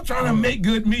everybody. I'm trying to make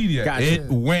good media. It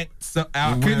went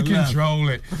I couldn't control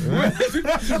it.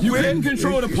 You couldn't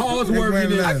control the pause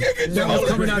working. I couldn't control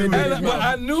it. But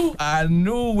I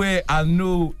knew where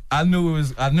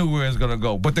it was gonna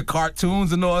go. But the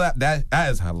cartoons and all that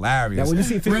is hilarious. Now, when you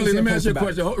see 50 really, let me ask you a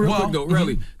question. Real quick though,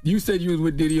 really. You said you was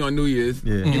with Diddy on New Year's.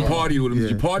 Yeah. You partied with him.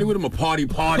 Did you party with him or party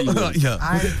with him? Yeah.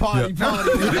 I ain't party.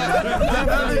 Really,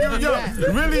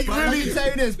 let me tell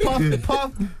you this,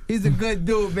 Puff, he's a good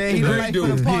dude, man. He the life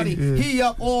of the party. He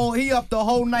up the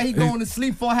whole night. He going to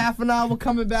sleep for half an hour,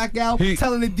 coming back out,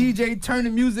 telling the DJ turn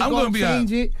the music on,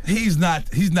 change it. He's not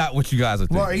what you guys are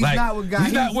thinking. Well, he's not what guys.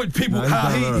 He's not what people. How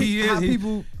he is. How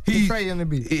people portray him to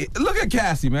be. Look at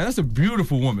Cassie, man. That's a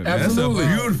beautiful woman, man. Absolutely.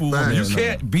 That's a beautiful woman. You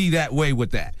can't be that way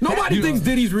with that. Nobody thinks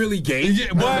Diddy's really gay.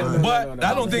 Yeah, but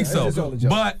I don't think so.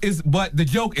 But the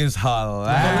joke is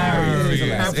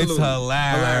hilarious. It's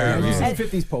hilarious. You see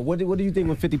 50's post. What do you think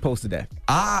when 50 posted that?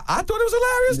 I thought it was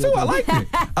hilarious too. I liked it.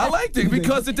 I liked it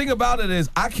because the thing about it is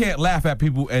I can't laugh at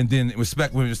people and then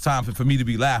respect when it's time for me to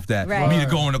be laughed at. Right. For me to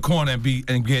go in the corner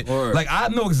and get like I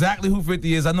know exactly who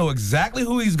 50 is. I know exactly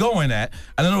who he's going at.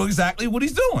 And I know exactly what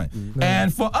he's doing.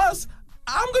 And for us,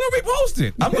 I'm gonna repost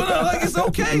it. I'm gonna it's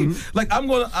okay. Like I'm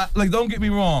gonna don't get me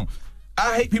wrong.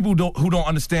 I hate people who don't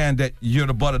understand that you're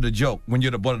the butt of the joke when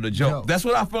you're the butt of the joke. That's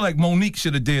what I feel like Monique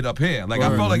should have did up here. Like I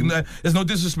feel like there's no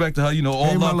disrespect to her. You know,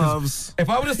 all love. Loves. If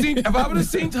I would have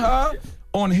seen her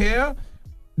on here,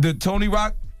 the Tony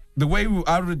Rock. The way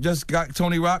I would have just got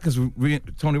Tony Rock, because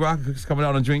Tony Rock is coming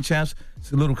out on Drink Champs,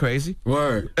 it's a little crazy.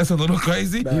 Word. It's a little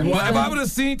crazy. But if I would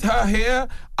have seen her here,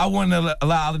 I wouldn't have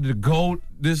allowed her to go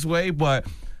this way. But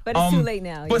But it's too late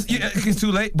now. But yeah, it's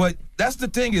too late. But that's the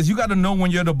thing is you got to know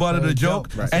when you're the butt of the joke,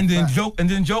 and then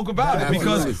joke about it.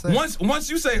 Because once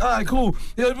you say, all right, cool,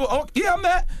 yeah, I'm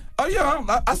that. Oh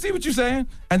yeah, I see what you're saying,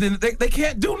 and then they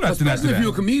can't do nothing. Especially if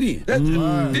you're a comedian.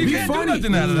 You can't do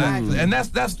nothing out of that. And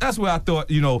that's where I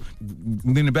thought,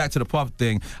 leaning back to the Puff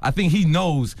thing, I think he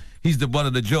knows he's the butt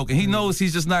of the joke, and he knows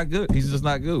he's just not good. He's just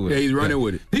not good with it. Yeah, he's running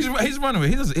with it. He's running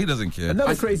with it. He doesn't care.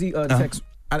 Another crazy text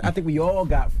I think we all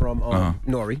got from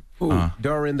Nori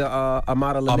during the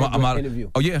Amada Lamegre interview.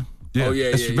 Oh yeah. Yeah,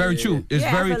 it's very true. It's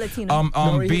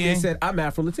very being said I'm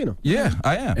Afro-Latino. Yeah,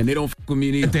 I am. And they don't fuck with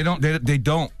me neither. They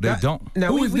don't. Now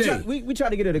Who is we try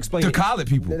to get it explained. The college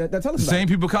people. Tell us the same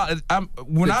people call it.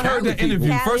 When I heard the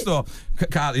interview, first off,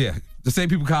 the same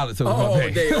people call it.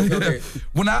 Okay.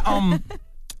 When I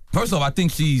first off, I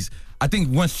think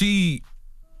once she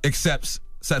accepts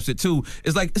it too,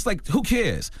 it's like who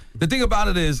cares? The thing about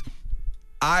it is,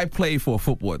 I played for a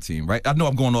football team, right? I know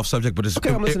I'm going off subject, but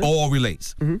it all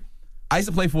relates. Mm-hmm. I used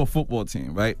to play for a football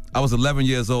team, right? I was 11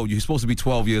 years old. You're supposed to be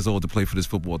 12 years old to play for this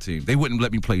football team. They wouldn't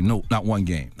let me play not one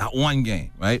game,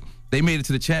 right? They made it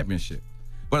to the championship.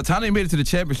 By the time they made it to the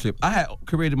championship, I had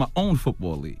created my own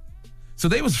football league. So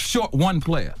they was short one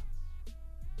player.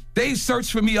 They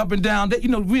searched for me up and down. We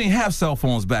didn't have cell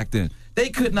phones back then. They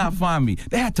could not find me.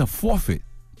 They had to forfeit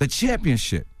the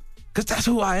championship because that's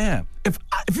who I am. If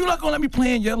you're not gonna let me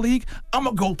play in your league, I'm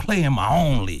gonna go play in my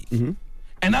own league, and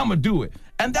I'm gonna do it.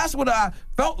 And that's what I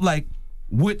felt like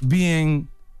with being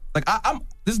like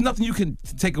there's nothing you can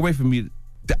take away from me.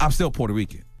 I'm still Puerto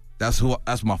Rican. That's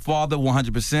my father,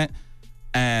 100%,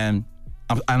 and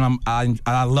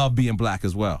I love being black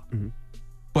as well. Mm-hmm.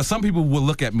 But some people will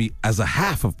look at me as a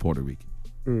half of Puerto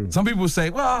Rican. Some people will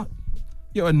say, well,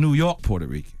 you're a New York Puerto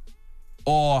Rican.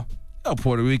 Or you're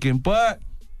Puerto Rican, but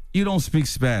you don't speak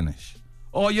Spanish.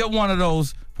 Or you're one of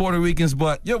those Puerto Ricans,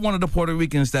 but you're one of the Puerto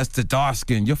Ricans that's the dark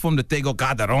skin. You're from the Tego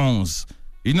Calderons.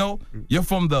 You're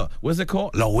from the, what's it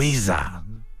called? Louisa.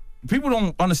 People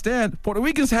don't understand, Puerto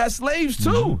Ricans had slaves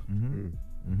too.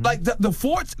 Like the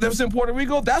forts that was in Puerto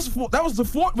Rico, that was the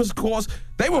fort was because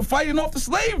they were fighting off the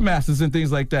slave masters and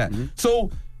things like that.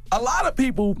 So a lot of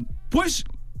people push.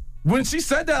 When she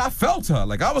said that, I felt her.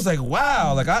 Like I was like,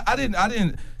 wow. Like I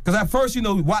didn't, because at first,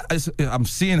 I'm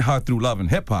seeing her through Love and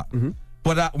Hip Hop.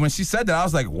 But when she said that, I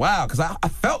was like, wow, because I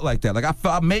felt like that. Like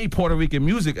I made Puerto Rican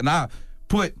music and I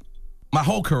put my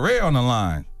whole career on the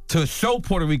line to show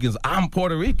Puerto Ricans I'm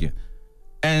Puerto Rican,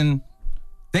 and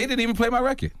they didn't even play my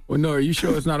record. Well, no, are you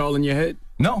sure it's not all in your head?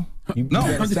 No. No.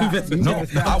 I wish.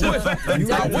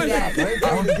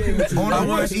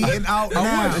 Eating out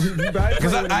now.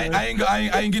 Because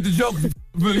I ain't get the joke,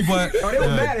 really, but. Oh, they were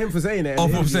mad at him for saying that. Oh,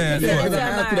 for saying that.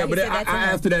 I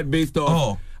asked her that based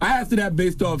off. I asked her that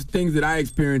based off things that I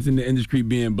experienced in the industry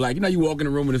being black. You walk in a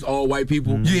room and it's all white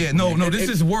people. Yeah, no, this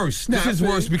is worse. This is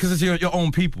worse because it's your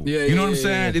own people. Yeah, you know what I'm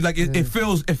saying? Yeah.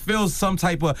 It feels some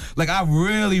type of, like I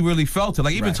really, really felt it.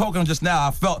 Like even talking just now,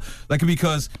 I felt like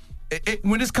because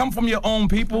when it's come from your own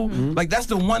people, like that's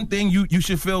the one thing you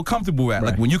should feel comfortable at.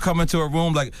 Like when you come into a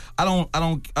room, like I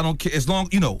don't care as long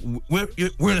we're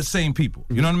the same people.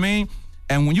 You know what I mean?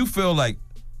 And when you feel like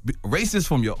racist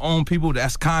from your own people,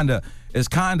 it's kind of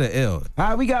ill. All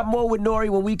right, we got more with Nori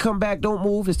when we come back. Don't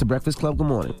move. It's the Breakfast Club. Good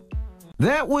morning.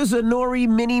 That was a Nori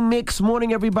mini mix.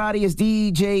 Morning, everybody. It's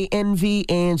DJ Envy,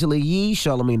 Angela Yee,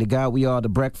 Charlamagne the God. We are the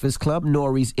Breakfast Club.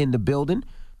 Nori's in the building.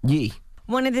 Yee.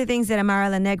 One of the things that Amara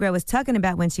La Negra was talking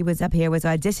about when she was up here was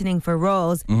auditioning for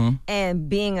roles and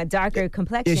being a darker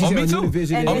complexion. Yeah, me too. And they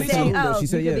say, she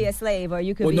said, you could be a slave or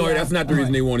you could be Nori, that's not the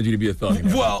reason they wanted you to be a thug.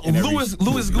 Well, Luis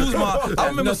Guzman, I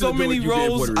remember so many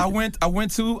roles I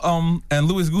went to, and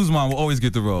Luis Guzman will always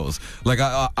get the roles. Like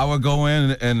I would go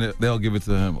in and they'll give it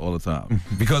to him all the time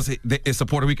because it's a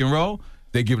Puerto Rican role.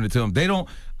 They're giving it to him. They don't.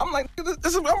 I'm like, I'm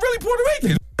really Puerto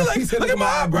Rican. Like, look at my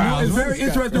eyebrows. It's very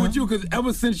interesting with you because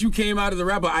ever since you came out as a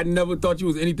rapper, I never thought you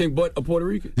was anything but a Puerto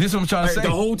Rican. This is what I'm trying to say. The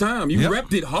whole time you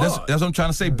repped it hard. That's what I'm trying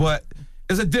to say. But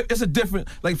it's a different.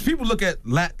 Like people look at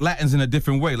Latins in a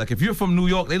different way. Like if you're from New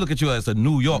York, they look at you as a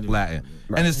New York Latin,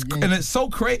 and it's so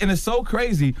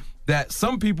crazy that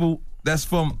some people that's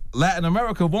from Latin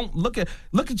America won't look at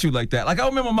you like that. Like I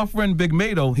remember my friend Big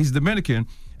Mado, he's Dominican,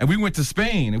 and we went to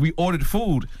Spain and we ordered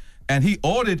food, and he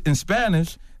ordered in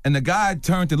Spanish, and the guy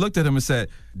turned and looked at him and said,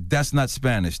 "That's not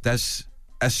Spanish. That's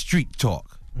street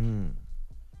talk."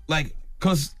 Like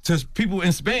Because to people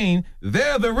in Spain,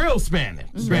 they're the real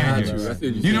Spaniards.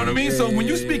 You know what I mean? So when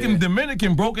you speak in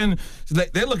Dominican, broken,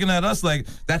 like, they're looking at us like,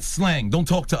 that's slang. Don't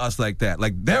talk to us like that.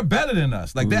 Like, they're better than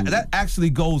us. Like, that actually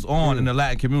goes on in the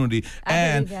Latin community.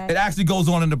 And it actually goes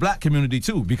on in the black community,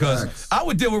 too. Because I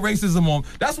would deal with racism on,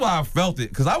 that's why I felt it.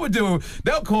 Because I would deal with,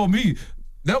 they'll call me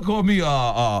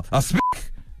a spick.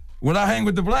 When I hang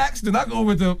with the blacks, then I go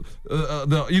with the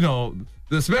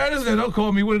Spaniards, and they'll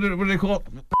call me, what do they call?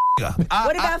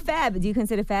 What about Fab? Do you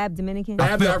consider Fab Dominican?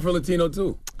 Fab's Afro-Latino,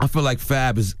 too. I feel like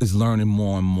Fab is learning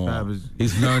more and more.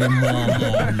 He's learning more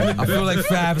and more. I feel like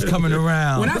Fab is coming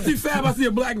around. When I see Fab, I see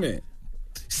a black man.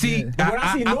 See, when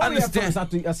I see Nori at first,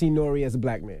 I see Nori as a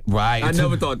black man. Right. I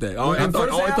never thought that. I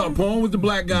thought Paul was the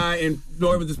black guy and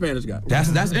Nori was the Spanish guy.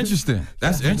 That's interesting.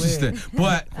 That's interesting.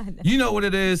 But you know what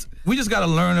it is? We just got to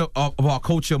learn of our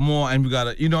culture more, and we got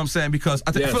to, you know what I'm saying? Because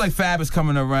I feel like Fab is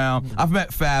coming around. I've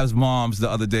met Fab's moms the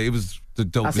other day. It was the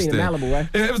dopest I seen thing. Malibu, right?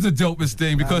 It was the dopest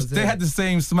thing because they had the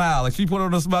same smile. Like, she put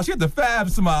on a smile. She had the Fab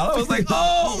smile. I was like,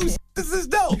 oh, this is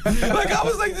dope. Like, I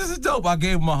was like, this is dope. I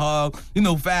gave him a hug. You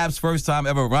know, Fab's first time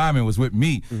ever rhyming was with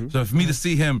me. So for me to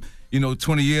see him,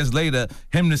 20 years later,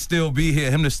 him to still be here,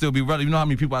 him to still be relevant. You know how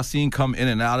many people I've seen come in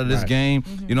and out of this game?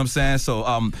 You know what I'm saying? So,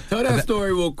 tell that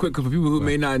story real quick, for people who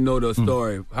may not know the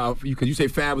story. Because you say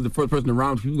Fab was the first person to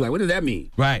rhyme, people like, what does that mean?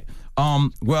 Right.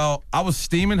 Well, I was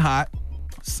steaming hot.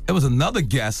 It was another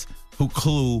guest who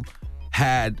Clue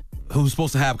who was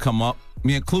supposed to have come up.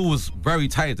 Me and Clue was very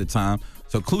tight at the time.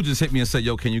 So Clue just hit me and said,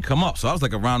 yo, can you come up? So I was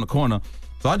like around the corner.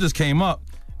 So I just came up.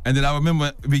 And then I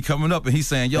remember me coming up and he's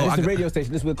saying, yo. It's the radio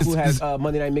station. This is where Clue has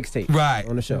Monday Night Mixtape. Right.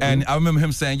 On the show. And I remember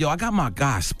him saying, yo, I got my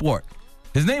guy Sport.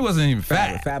 His name wasn't even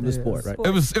Fab. Fabulous Sport, right?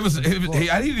 It was I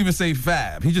didn't even say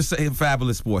Fab. He just said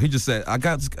Fabulous Sport. He just said, I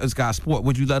got this guy Sport.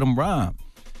 Would you let him rhyme?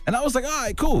 And I was like, all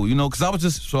right, cool.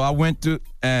 Because so I went to,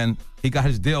 and he got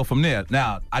his deal from there.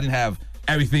 Now, I didn't have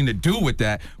everything to do with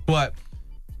that, but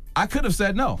I could have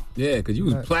said no. Yeah, because you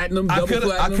was platinum, I double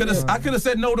platinum. I could have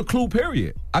said no to Clue,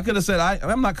 period. I could have said,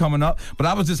 I'm not coming up, but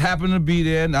I was just happening to be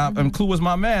there, and Clue was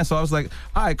my man, so I was like,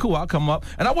 all right, cool, I'll come up.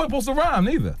 And I wasn't supposed to rhyme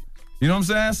neither. You know what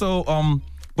I'm saying? So,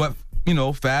 but,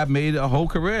 Fab made a whole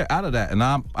career out of that, and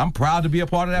I'm proud to be a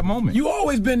part of that moment. You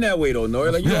always been that way, though,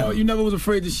 Nori. Like, you never was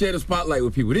afraid to share the spotlight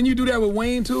with people. Didn't you do that with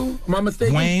Wayne, too? Am I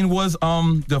mistaken? Wayne was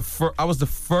I was the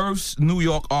first New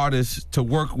York artist to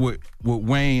work with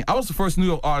Wayne. I was the first New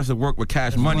York artist to work with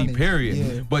Cash Money, period.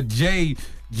 Yeah. But Jay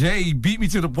beat me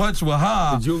to the punch with the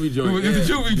Juvie joint. The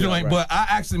Juvie joint. Right.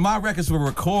 But my records were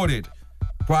recorded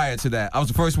prior to that. I was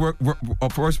the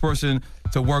first person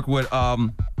to work with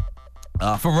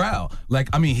Pharrell.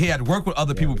 He had worked with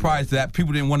other people prior to that.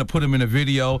 People didn't want to put him in a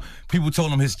video. People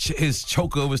told him his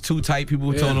choker was too tight.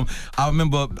 People told him. I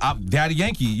remember Daddy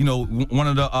Yankee, one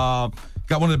of the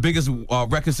got one of the biggest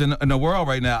records in the world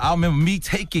right now. I remember me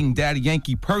taking Daddy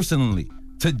Yankee personally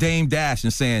to Dame Dash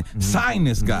and saying, sign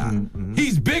this guy.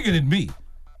 He's bigger than me.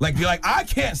 Like I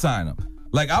can't sign him.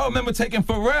 Like, I remember taking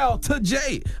Pharrell to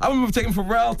Jay. I remember taking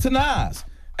Pharrell to Nas.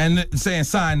 And saying,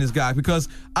 sign this guy, because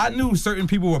I knew certain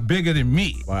people were bigger than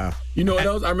me. Wow. You know what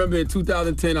else? I remember in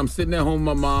 2010, I'm sitting at home in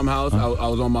my mom's house. I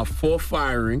was on my fourth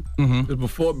firing. It was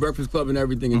before Breakfast Club and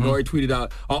everything. And Nori tweeted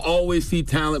out, I always see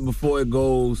talent before it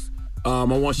goes. I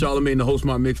want Charlamagne to host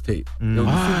my mixtape. It was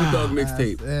the Super Thug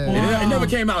mixtape. It never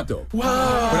came out, though.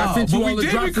 Wow. But I sent you all the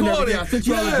drops and everything. I sent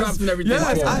you all the drops and everything.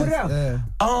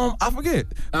 I forget.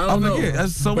 I don't know.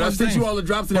 That's so but much I sent you all the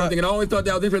drops and everything, and I always thought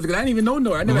that was interesting, because I didn't even know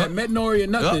Nori. I never had met Nori or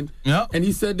nothing. And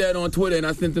he said that on Twitter, and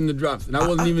I sent him the drops. And I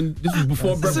wasn't even, this was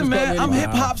before Breakfast Club. Listen, man, I'm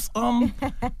hip-hop's,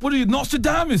 what are you,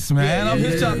 Nostradamus, man. I'm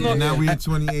his job. Now we in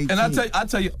 2018. And I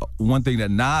tell you one thing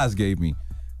that Nas gave me.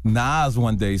 Nas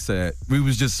one day said, we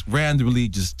was just randomly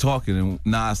just talking, and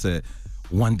Nas said,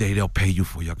 one day they'll pay you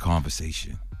for your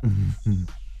conversation.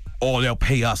 Or they'll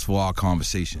pay us for our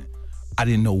conversation. I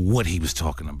didn't know what he was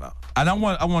talking about. And I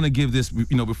want to give this,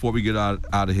 before we get out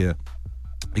of here,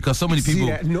 because so many people.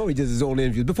 See that? No, he does his own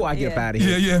interviews. Before I get up out of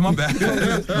here. Yeah, my bad.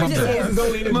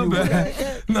 My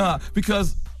bad. Nah,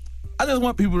 because I just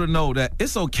want people to know that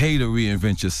it's okay to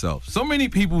reinvent yourself. So many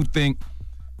people think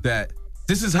that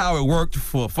this is how it worked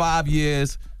for 5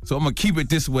 years, so I'm going to keep it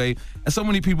this way. And so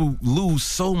many people lose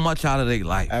so much out of their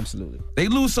life. Absolutely. They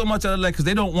lose so much out of their life because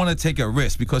they don't want to take a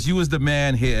risk, because you as the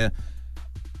man here,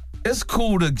 it's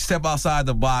cool to step outside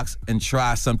the box and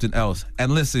try something else.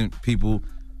 And listen, people,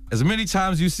 as many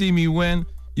times you see me win,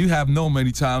 you have no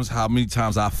many times how many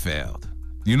times I failed.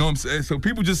 You know what I'm saying? So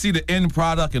people just see the end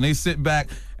product and they sit back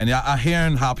and I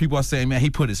hearing how people are saying, man, he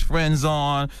put his friends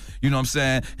on. You know what I'm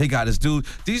saying? He got his dude.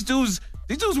 These dudes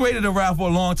these dudes waited around for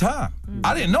a long time.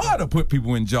 I didn't know how to put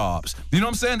people in jobs. You know what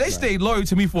I'm saying? They stayed loyal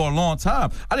to me for a long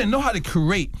time. I didn't know how to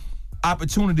create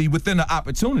opportunity within the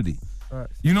opportunity.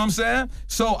 You know what I'm saying?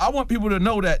 So I want people to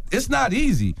know that it's not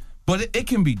easy, but it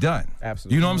can be done.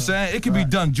 Absolutely. You know what I'm saying? It can be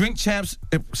done. Drink Champs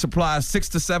supplies 6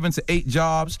 to 7 to 8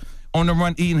 jobs. On the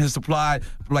Run Eating has supplied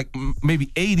like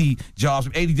maybe 80 jobs,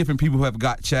 80 different people who have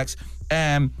got checks.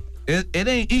 And it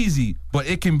ain't easy, but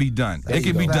it can be done. It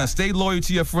can be done. Stay loyal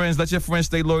to your friends. Let your friends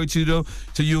stay loyal to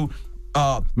you.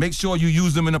 Make sure you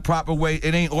use them in a proper way.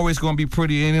 It ain't always going to be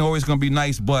pretty. It ain't always going to be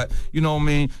nice, but you know what I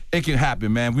mean? It can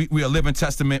happen, man. We are living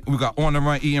testament. We got On the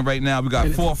Run Eating right now. We got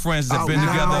 4 friends that have been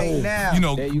together. You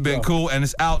know, been cool, and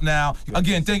it's out now.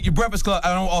 Again, thank you, Breakfast Club.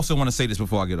 I don't also want to say this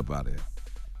before I get up out of here.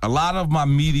 A lot of my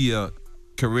media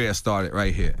career started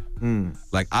right here.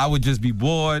 Like, I would just be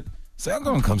bored, say, I'm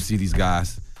going to come see these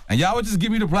guys. And y'all would just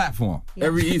give me the platform.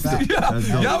 Every Easter. Y'all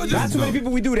would just, Not too many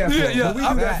people we do that for. But we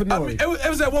do that for Nori. It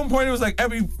was at one point, it was like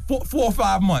every 4 or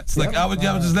 5 months. Like, y'all would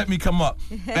just let me come up.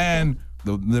 And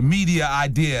the media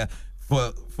idea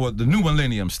for the new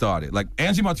millennium started. Like,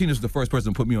 Angie Martinez was the first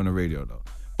person to put me on the radio, though.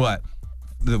 But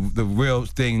the real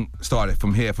thing started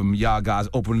from here, from y'all guys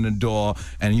opening the door,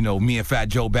 and you know, me and Fat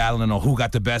Joe battling on who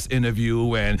got the best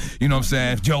interview, and you know what I'm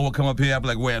saying? Joe will come up here, I'll be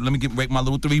like, wait, let me wait my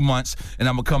little 3 months, and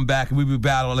I'm gonna come back and we be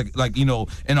battling like you know,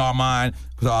 in our mind.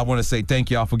 So I want to say thank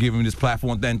y'all for giving me this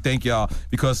platform. Then thank y'all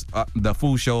because the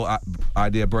food show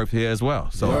idea birthed here as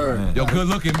well. So yo, good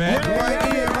looking, man.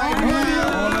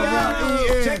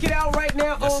 Check it out right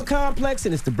now on Complex,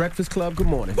 and it's the Breakfast Club. Good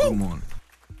morning. Good morning.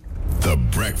 The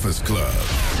Breakfast Club.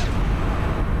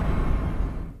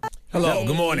 Hello,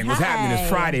 good morning. What's happening? It's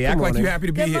Friday. Act like you're happy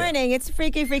to be here. Good morning. It's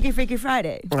Freaky, Freaky, Freaky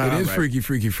Friday. It is Freaky,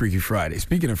 Freaky, Freaky Friday.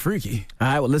 Speaking of freaky. All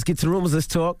right, well, let's get to the rumors. Let's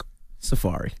talk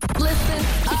Safaree.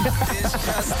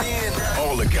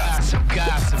 All the gossip.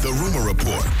 The Rumor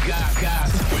Report.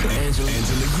 With Angela Yee.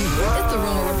 It's the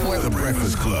Rumor Report. The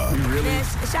Breakfast Club.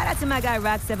 Shout out to my guy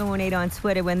Rock718 on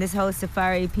Twitter. When this whole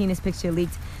Safaree penis picture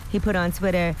leaked, he put on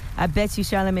Twitter, I bet you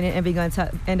Charlamagne and Envy going to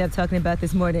end up talking about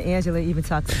this more than Angela even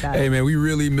talks about it. Hey, man, we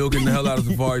really milking the hell out of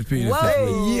Safaree's penis.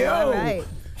 Whoa, yo. All right.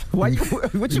 What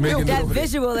you milking? That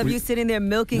visual of you sitting there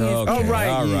milking his Okay.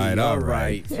 penis. All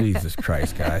right. Jesus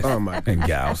Christ, guys. Oh, my God. And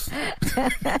gals.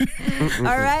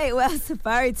 All right, well,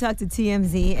 Safaree talked to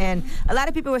TMZ, and a lot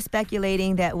of people were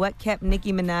speculating that what kept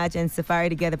Nicki Minaj and Safaree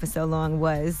together for so long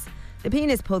was the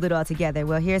penis pulled it all together.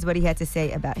 Well, here's what he had to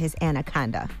say about his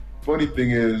anaconda. Funny thing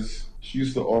is, she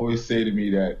used to always say to me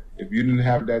that if you didn't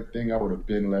have that thing, I would have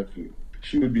been left you.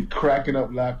 She would be cracking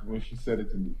up laughing when she said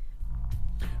it to me.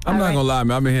 I'm not gonna lie,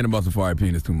 man. I've been hearing about Safaree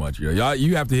penis too much, yo. Y'all,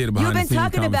 you have to hear the behind the scenes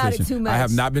talking about it too much. I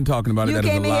have not been talking about it. You That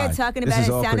is came a in lie. here talking about it.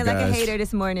 Sounded like a hater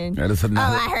this morning. That is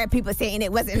not. I heard people saying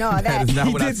it wasn't all that. That is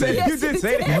not what I said. You did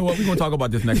say that. You know what? We're gonna talk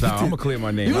about this next hour. I'm gonna clear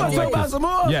my name. You want to talk about some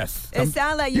more? Yes. It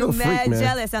sounds like you're freak, man.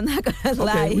 jealous. I'm not gonna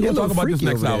lie. Okay, we're gonna talk about this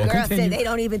next hour. Girl said they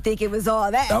don't even think it was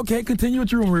all that. Okay, continue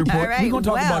with your rumor report. All right, we're gonna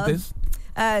talk about this.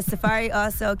 Safaree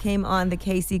also came on the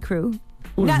KC crew.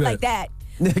 Who's Not that? like that.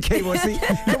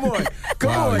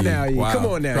 Come on now, Yee. Wow. Come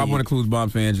on now, Drop Yee. one of Clues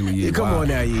bombs for Angela Yee. Come on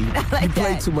now, Yee. You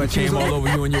played too much. Came all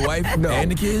over you and your wife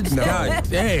and the kids? No. God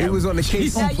damn. He was on the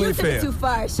KC. Now, you took it too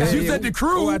far, Sean. You said the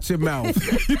crew. Watch your mouth.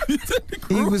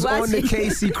 He was on the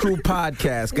KC Crew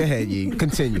podcast. Go ahead, Yee.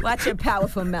 Continue. Watch your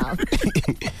powerful mouth.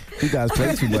 You guys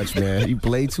play too much, man. You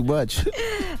play too much.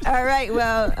 All right.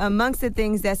 Well, amongst the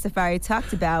things that Safaree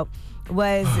talked about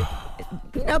was,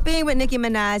 being with Nicki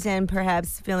Minaj and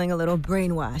perhaps feeling a little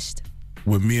brainwashed.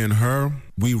 With me and her,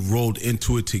 we rolled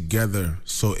into it together.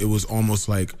 So it was almost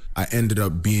like I ended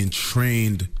up being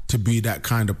trained to be that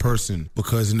kind of person.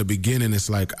 Because in the beginning, it's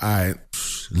like, all right,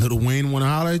 Lil Wayne want to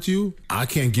holler at you? I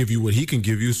can't give you what he can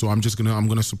give you, so I'm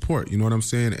gonna support. You know what I'm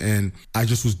saying? And I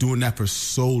just was doing that for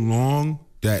so long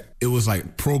that it was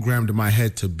like programmed in my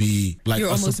head to be like You're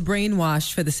almost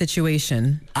brainwashed for the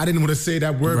situation. I didn't want to say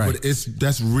that word, Right. but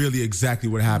that's really exactly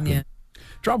what happened. Yeah.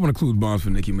 Drop one of Clues bombs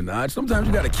for Nicki Minaj. Sometimes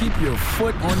you got to keep your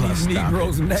foot on these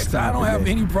Negroes' necks. I don't have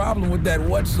any problem with that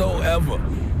whatsoever.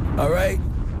 All right?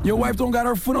 Your wife don't got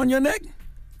her foot on your neck?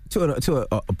 To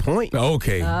a point.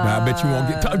 Okay. Now, I bet you won't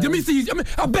get... Let me see.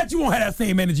 I bet you won't have that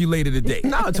same energy later today.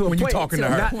 No, to a point. When you're talking to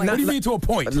her. What do you mean to a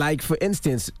point? Like, for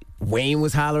instance, Wayne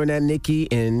was hollering at Nicki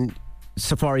and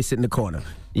Safaree sit in the corner.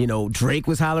 You know, Drake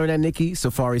was hollering at Nicki,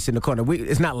 Safaree sit in the corner.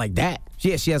 It's not like that.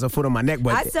 Yeah, she has her foot on my neck,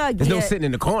 but I saw there's no Gia- sitting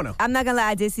in the corner. I'm not gonna lie,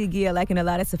 I did see Gia like in a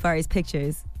lot of Safaree's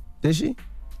pictures. Did she?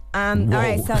 All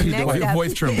right, so next Why your up.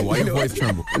 voice tremble? Why your voice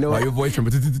tremble? Why your voice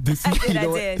tremble? I did.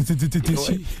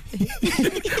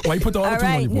 Why you put the All auto-tune on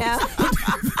right, your voice? now.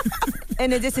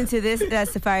 In addition to this,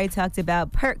 Safaree talked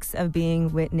about perks of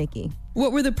being with Nicki.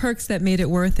 What were the perks that made it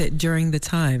worth it during the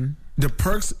time? The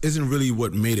perks isn't really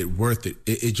what made it worth it.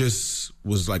 It just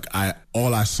was like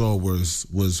all I saw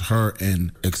was her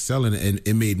and excelling, and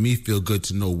it made me feel good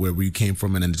to know where we came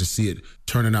from, and then to see it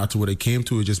turning out to what it came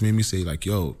to, it just made me say like,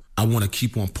 yo, I want to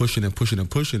keep on pushing and pushing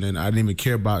and pushing, and I didn't even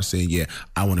care about saying, yeah,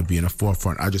 I want to be in the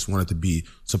forefront. I just wanted to be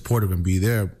supportive and be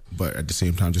there, but at the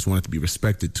same time, just wanted to be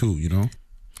respected too, you know?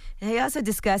 And he also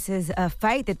discusses a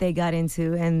fight that they got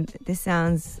into, and this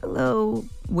sounds a little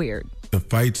weird. The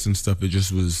fights and stuff, it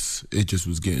just was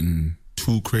getting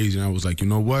too crazy. And I was like, you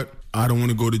know what? I don't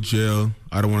want to go to jail.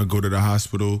 I don't want to go to the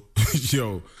hospital.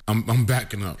 Yo, I'm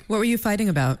backing up. What were you fighting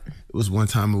about? It was one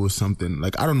time, it was something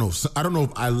like, I don't know if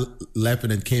I left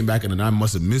and then came back and then I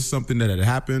must have missed something that had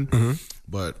happened.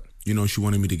 But, you know, she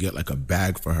wanted me to get like a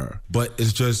bag for her. But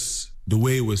it's just the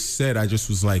way it was said, I just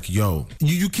was like, yo,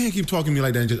 you can't keep talking to me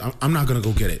like that and just, I'm not going to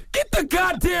go get it. Get the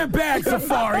goddamn bag,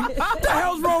 Safaree. What the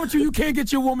hell's wrong with you? You can't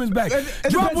get your woman's bag.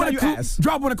 Drop one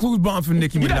of Clues bomb for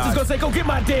Nicki Minaj. You're not just going to say, go get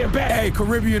my damn bag. Hey,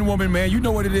 Caribbean woman, man. You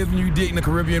know what it is when you dating a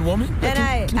Caribbean woman.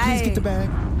 And Can you please get the bag?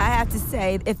 I have to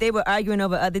say, if they were arguing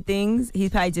over other things,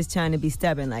 he's probably just trying to be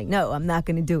stubborn. Like, no, I'm not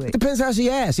going to do it. Depends how she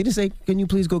asked. He didn't say, can you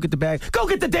please go get the bag? Go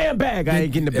get the damn bag. I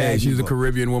ain't getting the bag. Hey, she's a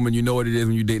Caribbean woman. You know what it is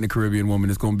when you're dating a Caribbean woman.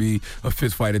 It's going to be a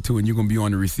fist fight or two, and you're going to be on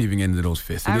the receiving end of those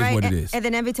fists. It is what it is. And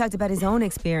then Envy talked about his own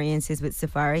experiences with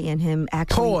Safaree and him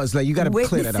actually Pause. Like, you got to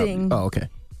clear that up. Oh, okay.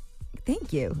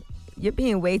 Thank you. You're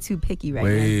being way too picky right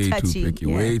way now. Touchy. Too picky.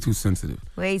 Yeah. Way too sensitive.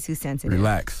 Way too sensitive.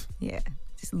 Relax. Yeah.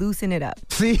 Just loosen it up.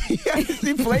 See, he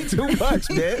played too much,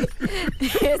 man.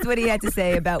 Here's what he had to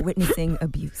say about witnessing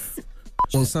abuse.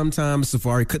 Well, sometimes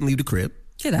Safaree couldn't leave the crib.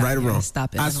 Get out. Right or wrong?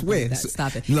 Stop it. I don't swear. believe that.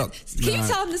 Stop it. Look. Can you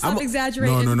tell him to stop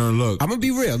exaggerating? No. Look. I'm going to be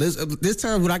real. There's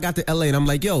times when I got to LA and I'm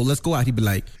like, yo, let's go out. He'd be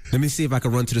like, let me see if I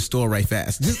can run to the store right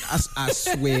fast. I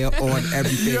swear on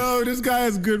everything. Yo, this guy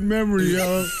has good memory,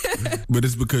 yo. But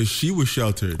it's because she was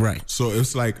sheltered. Right. So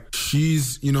it's like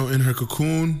she's, in her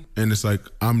cocoon, and it's like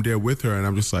I'm there with her, and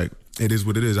I'm just like, it is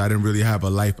what it is. I didn't really have a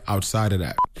life outside of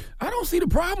that. I don't see the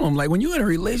problem. Like, when you're in a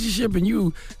relationship and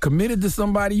you committed to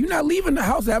somebody, you're not leaving the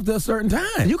house after a certain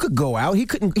time. You could go out. He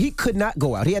could not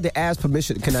go out. He had to ask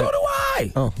permission. So do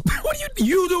I. Oh. What do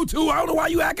you do too? I don't know why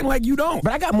you acting like you don't.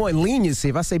 But I got more leniency.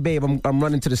 If I say, babe, I'm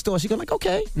running to the store, she go like,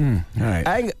 okay. All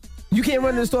right. You can't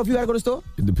run to the store if you gotta go to the store?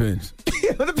 It depends.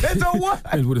 It depends on what?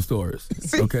 Depends where the store is.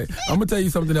 Okay. I'm gonna tell you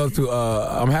something else too.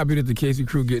 I'm happy that the Casey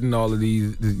crew getting all of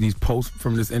these posts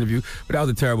from this interview, but that was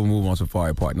a terrible move on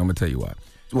Safaree part, and I'm gonna tell you why.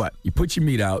 What? You put your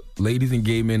meat out. Ladies and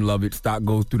gay men love it. Stock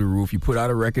goes through the roof. You put out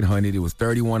a record 100. It was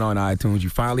 31 on iTunes. You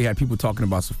finally had people talking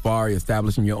about Safaree,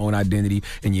 establishing your own identity,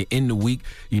 and you're in the week,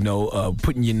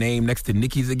 putting your name next to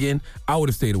Nicki's again. I would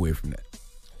have stayed away from that.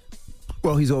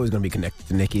 Well, he's always going to be connected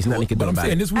to Nicki. He's nothing he can do about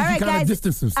it. This week he kind of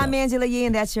distanced himself. I'm Angela Yee,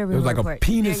 and that's your There was like report. a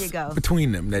penis there you go.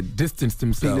 between them that distanced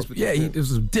himself. There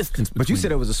was a distance between But you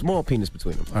said there was a small penis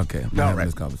between them. Okay. I'm having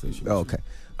this conversation. Oh, okay.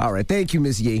 All right. Thank you,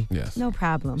 Miss Yee. Yes. No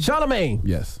problem. Charlamagne.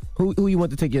 Yes. Who you want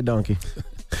to take your donkey?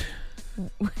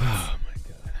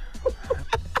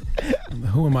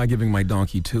 Who am I giving my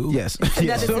donkey to? Yes.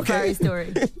 Another Safaree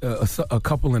story. A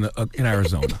couple in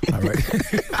Arizona. All right.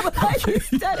 Why are you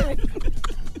stuttering?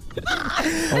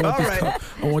 I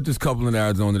want this couple in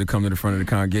Arizona to come to the front of the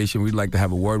congregation. We'd like to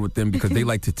have a word with them because they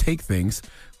like to take things,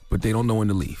 but they don't know when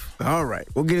to leave. All right.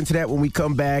 We'll get into that when we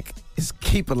come back. It's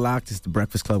Keep It Locked. It's The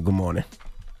Breakfast Club. Good morning.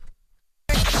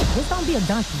 This don't be a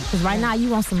donkey, because right now you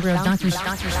want some real donkey. It's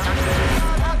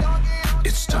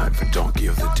time for Donkey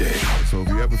of the Day. So if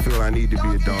you ever feel I need to be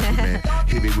a donkey, man,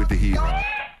 hit me with the heat.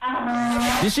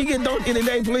 Did she get donkey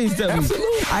today? Please tell me.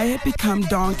 Absolutely. I have become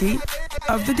Donkey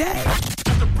of the Day.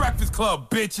 The Breakfast Club,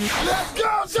 bitches. Let's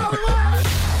go, Charlie!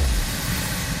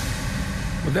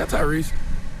 Was that Tyrese?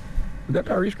 Was that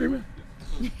Tyrese screaming?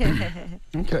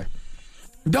 Okay.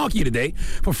 Donkey today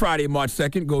for Friday, March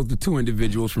 2nd goes to two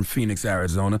individuals from Phoenix,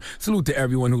 Arizona. Salute to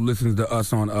everyone who listens to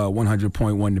us on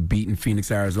 100.1 The Beat in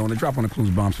Phoenix, Arizona. Drop on the Clues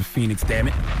bombs for Phoenix, damn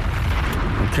it.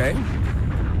 Okay.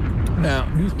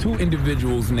 Now, these two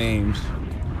individuals' names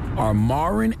are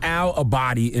Marin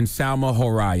Al-Abadi and Salma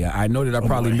Horaya. I know that I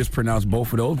probably mispronounced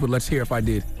both of those, but let's hear if I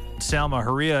did. Salma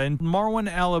Horaya and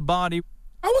Marwan Al-Abadi.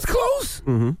 I was close.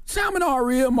 Salmon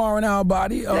Aria, Marwan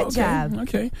Al-Abadi. Good job.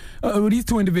 Okay. Well, these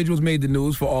two individuals made the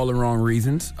news for all the wrong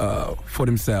reasons for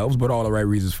themselves, but all the right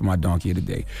reasons for my donkey of the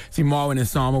day. See, Marwan and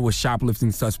Sama were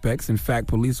shoplifting suspects. In fact,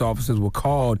 police officers were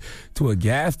called to a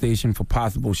gas station for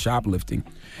possible shoplifting.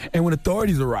 And when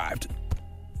authorities arrived,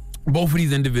 both of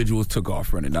these individuals took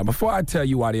off running. Now, before I tell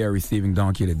you why they are receiving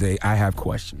donkey of the day, I have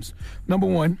questions. Number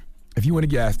one, if you in a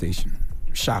gas station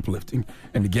shoplifting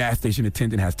and the gas station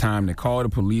attendant has time to call the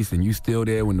police and you still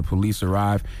there when the police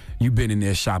arrive, you've been in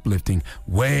there shoplifting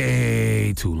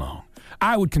way too long.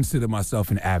 I would consider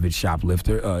myself an avid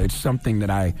shoplifter. It's something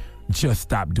that I just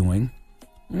stopped doing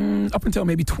up until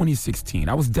maybe 2016.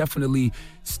 I was definitely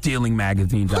stealing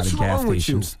magazines out of gas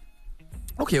stations.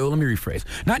 Okay, well, let me rephrase.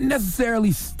 Not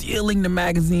necessarily stealing the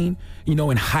magazine,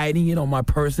 and hiding it on my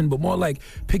person, but more like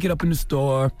pick it up in the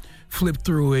store, flip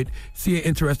through it, see an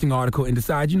interesting article, and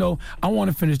decide, I want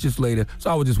to finish this later,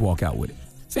 so I would just walk out with it.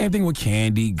 Same thing with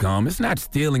candy, gum. It's not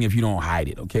stealing if you don't hide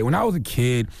it, okay? When I was a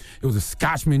kid, it was a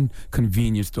Scotchman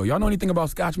convenience store. Y'all know anything about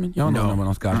Scotchman? Y'all know nothing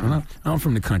about Scotchman. I'm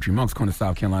from the country, Moncks Corner,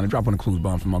 South Carolina. Drop on the clues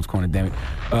bomb from Moncks Corner, damn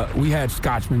it. We had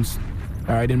Scotchmans.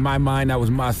 All right, in my mind, that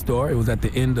was my store. It was at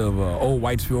the end of Old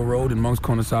Whitesville Road in Moncks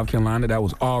Corner, South Carolina. That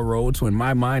was our road, so in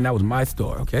my mind, that was my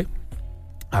store, okay?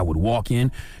 I would walk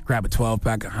in, grab a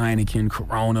 12-pack of Heineken,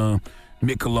 Corona,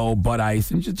 Michelob, Bud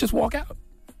Ice, and just walk out.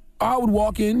 I would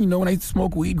walk in, when I used to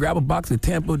smoke weed, grab a box of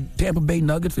Tampa Bay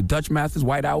Nuggets, the Dutch Masters,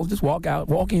 White Owls, just walk out,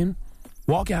 walk in,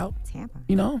 walk out.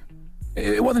 Tampa.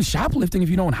 It wasn't shoplifting if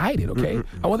you don't hide it, okay?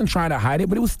 I wasn't trying to hide it,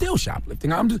 but it was still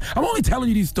shoplifting. I'm only telling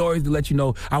you these stories to let you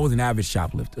know I was an avid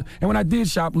shoplifter. And when I did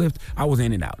shoplift, I was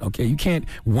in and out, okay? You can't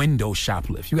window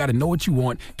shoplift. You got to know what you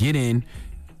want, get in,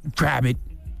 grab it,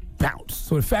 bounce.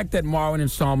 So the fact that Marwan and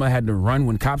Salma had to run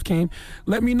when cops came,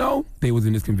 let me know they was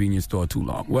in this convenience store too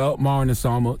long. Well, Marwan and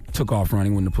Salma took off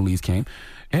running when the police came.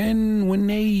 And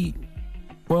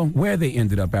where they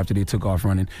ended up after they took off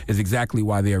running is exactly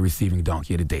why they are receiving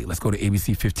donkey of the day. Let's go to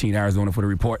ABC 15 Arizona for the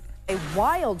report. A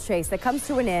wild chase that comes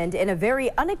to an end in a very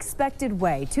unexpected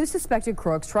way. Two suspected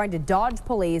crooks trying to dodge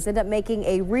police end up making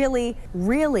a really,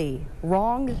 really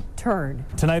wrong turn.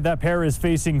 Tonight, that pair is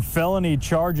facing felony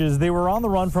charges. They were on the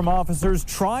run from officers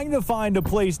trying to find a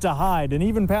place to hide and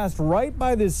even passed right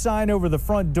by this sign over the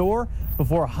front door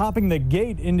before hopping the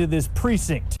gate into this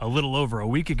precinct. A little over a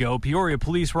week ago, Peoria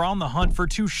police were on the hunt for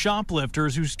two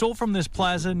shoplifters who stole from this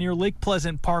plaza near Lake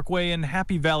Pleasant Parkway and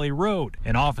Happy Valley Road.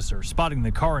 An officer spotting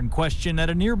the car in question at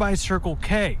a nearby Circle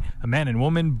K. A man and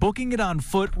woman booking it on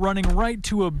foot, running right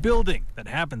to a building that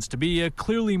happens to be a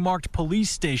clearly marked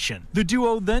police station. The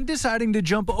duo then deciding to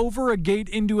jump over a gate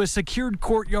into a secured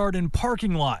courtyard and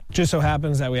parking lot. Just so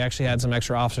happens that we actually had some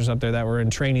extra officers up there that were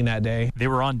in training that day. They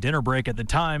were on dinner break at the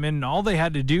time, and all they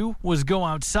had to do was go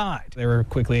outside. They were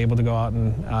quickly able to go out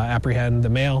and apprehend the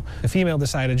male. The female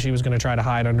decided she was going to try to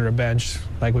hide under a bench,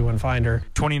 like we wouldn't find her.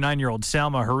 29-year-old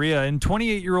Salma Haria and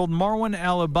 28-year-old Marwan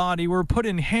Al-Abadi were put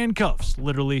in handcuffs,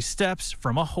 literally steps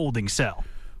from a holding cell.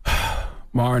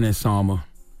 Marwan and Salma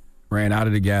ran out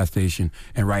of the gas station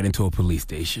and right into a police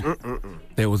station.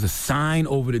 There was a sign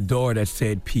over the door that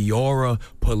said Peoria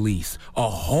Police. A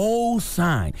whole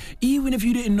sign. Even if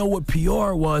you didn't know what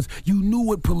Peoria was, you knew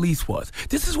what police was.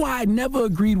 This is why I never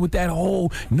agreed with that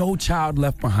whole No Child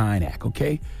Left Behind act,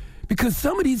 okay? Because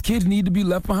some of these kids need to be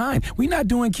left behind. We're not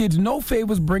doing kids no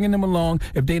favors bringing them along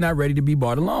if they're not ready to be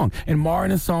brought along. And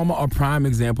Marwan and Salma are prime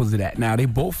examples of that. Now, they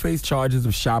both face charges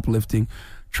of shoplifting,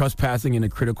 trespassing in a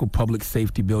critical public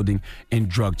safety building, and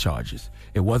drug charges.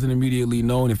 It wasn't immediately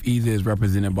known if either is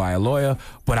represented by a lawyer,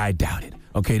 but I doubt it.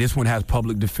 Okay, this one has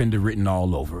public defender written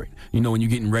all over it. When you're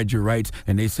getting read your rights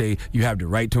and they say you have the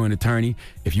right to an attorney,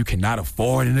 if you cannot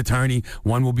afford an attorney,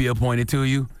 one will be appointed to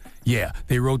you. Yeah,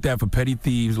 they wrote that for petty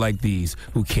thieves like these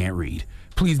who can't read.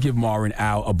 Please give Marwan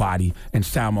Al-Abadi and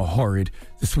Salma Horrid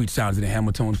the sweet sounds of the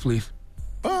Hamiltones, please.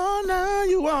 Oh, now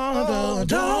you are the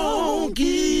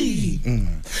donkey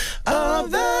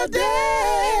of the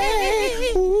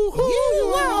day. Ooh,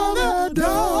 you are the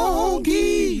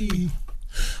donkey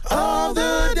of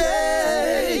the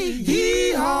day.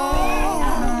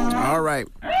 Yee-haw. All right.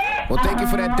 Well, thank you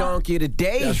for that donkey of the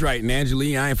day. That's right, and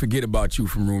Angeline, I ain't forget about you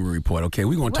from Rumor Report, okay?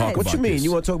 We're going to talk about this. What you mean?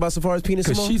 You want to talk about Safaree's penis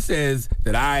some more? Because she says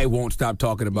that I won't stop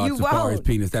talking about You Safaree's won't.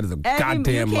 penis. That is a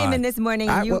goddamn You lie. came in this morning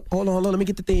and you... Hold on. Let me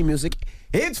get the theme music.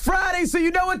 It's Friday, so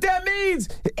you know what that means.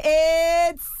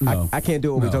 It's... I can't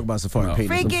do it when we talk about Safaree's penis.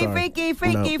 Freaky No,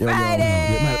 Friday.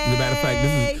 As a matter of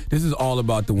fact, this is all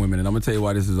about the women, and I'm going to tell you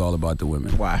why this is all about the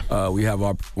women. Why? We have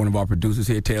one of our producers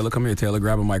here, Taylor. Come here, Taylor.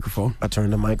 Grab a microphone. I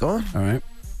turned the mic on. All right.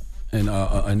 And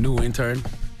a new intern.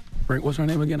 What's her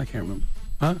name again? I can't remember.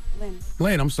 Huh?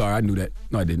 Lynn, I'm sorry. I knew that.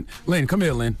 No, I didn't. Lynn, come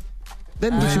here, Lynn.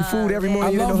 Lynn gives you food every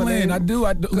morning. I love Lynn. I do.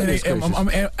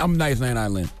 Lynn, I'm nice, ain't I,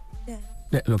 Lynn? Yeah.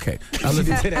 Okay. She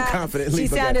didn't say that confidently. She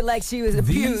sounded like she was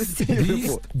abused.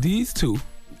 These two,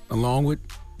 along with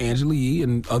Angela Yee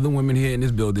and other women here in this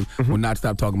building, will not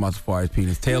stop talking about Safaree's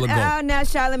penis. Taylor, go. Oh, now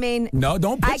Charlamagne. No,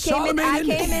 don't put Charlamagne in. I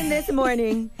came in this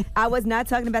morning. I was not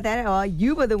talking about that at all.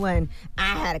 You were the one. I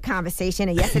had a conversation,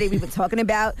 and yesterday we were talking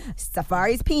about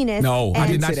Safaree's penis. No, I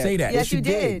did not say that. Yes, you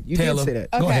did. You Taylor, did say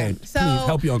that. Go ahead. So please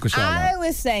help your Uncle Charlamagne. I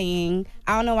was saying,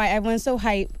 I don't know why everyone's so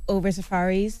hyped over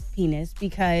Safaree's penis,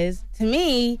 because to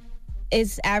me,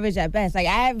 it's average at best. Like,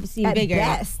 I've seen At bigger.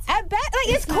 best. At best.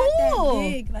 Like, it's not cool. that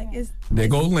big. Like, it's There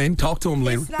goes Lynn. Talk to him,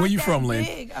 Lynn. Where you from, Lynn?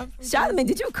 Charlamagne,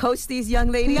 did you coach these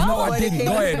young ladies? No, I didn't.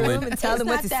 Go ahead, Lynn. And tell them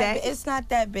what to say. It's not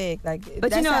that big. Like,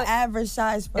 But that's you know, an average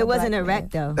size for it a wasn't black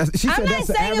erect man. though. I'm not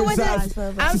saying it was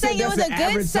I'm saying it was a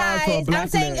good size. I'm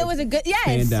saying it was a good, yes.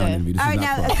 Stand down, Envy. This All is right,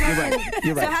 not now, fun.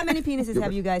 You're right. so how many penises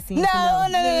have you guys seen? No.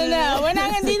 We're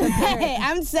not going to do that.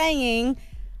 I'm saying.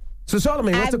 So,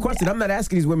 Charlamagne, what's the question? I'm not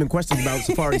asking these women questions about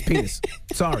Safaree's penis.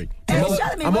 Sorry.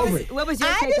 I'm over it. What was your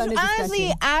take on this Honestly,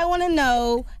 discussion? I want to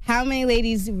know how many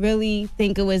ladies really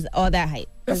think it was all that hype.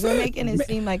 Because we're making it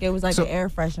seem like it was like So, an air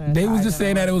freshener. They was just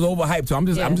saying that it was overhyped. So I'm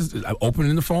just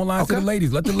opening the phone lines to the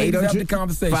ladies. Let the ladies have the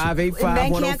conversation.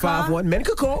 585-1051. Men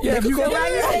could call. Yeah, Men could call.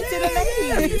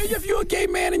 If you're a gay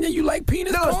man and you like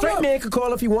penis, No, a straight man could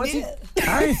call if he wants it.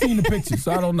 I ain't seen the picture,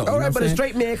 so I don't know. All right, but a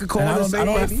straight man could call and say,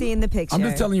 I've seen the picture. I'm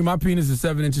just telling you, my penis is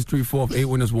 7 inches 3/4, 8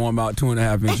 when it's warm out,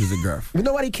 2.5 inches of girth.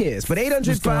 Nobody cares. But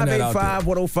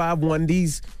 800-585-1051.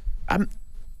 These,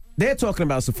 they're talking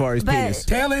about Safaree's penis.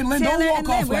 Taylor and Lynn, don't walk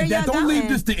off like that. Don't leave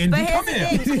this to Envy. Come here.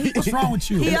 What's wrong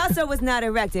with you? He also was not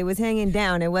erect. It was hanging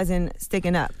down. It wasn't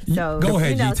sticking up. So Go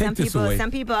ahead, you know, G. Take this away. some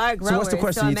people are growers. So what's the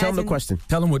question? You tell them the question.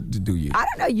 Tell them what to do, you. I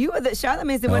don't know. You were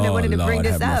Charlamagne's the one that wanted to bring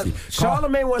this up.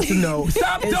 Charlamagne wants to know.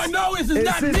 Stop! No, this is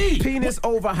not his me. Penis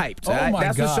overhyped. Oh my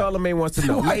That's God. what Charlamagne wants to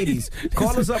know. Ladies,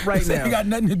 call us up right This now. ain't got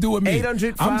nothing to do with me.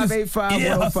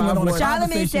 800-585-1051.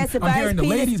 Charlamagne said Safaree's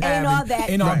penis ain't all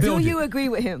that. Do you agree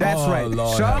with him? That's right.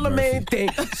 Lord Charlamagne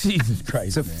thinks Jesus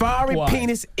Christ. Safaree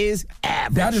penis is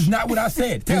average. That is not what I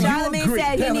said. Taylor, Charlamagne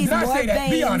said he needs more veins.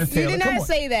 Be honest, You Taylor. did Come not on.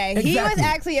 say that. He was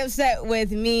actually upset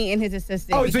with me and his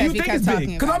assistant. Oh, so you think it's big?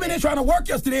 Because Because I'm in there trying to work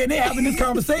yesterday and they're having this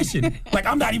conversation. Like,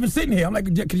 I'm not even sitting here. I'm like,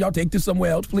 can y'all take this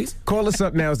somewhere else, please? Call us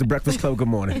up now. It's The Breakfast Club. Good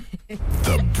morning.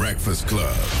 The Breakfast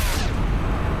Club.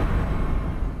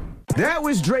 That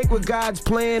was Drake with God's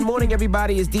Plan. Morning,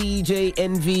 everybody. It's DJ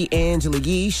Envy, Angela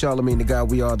Yee, Charlamagne the God.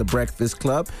 We are The Breakfast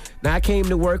Club. Now, I came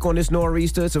to work on this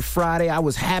nor'easter. It's a Friday. I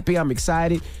was happy. I'm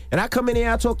excited. And I come in here,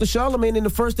 I talk to Charlamagne, and the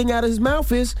first thing out of his mouth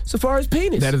is Safaree's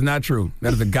penis. That is not true.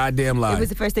 That is a goddamn lie. It was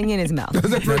the first thing in his mouth. That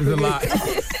is a lie.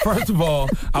 First of all,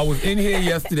 I was in here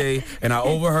yesterday, and I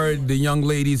overheard the young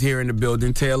ladies here in the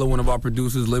building. Taylor, one of our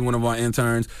producers, Lynn, one of our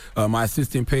interns, my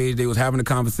assistant, Paige. They was having a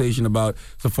conversation about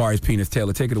Safaree's penis.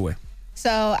 Taylor, take it away.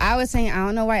 So I was saying, I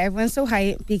don't know why everyone's so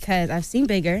hyped, because I've seen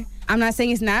bigger. I'm not saying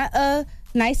it's not a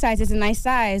nice size. It's a nice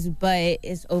size, but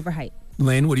it's overhyped.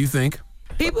 Lynn, what do you think?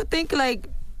 People think like,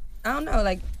 I don't know,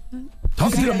 like.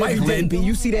 Talk to the mic, Lynn. B.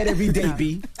 You see that every day,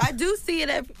 B. I do see it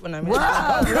every. When I'm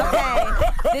Whoa, okay.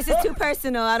 This is too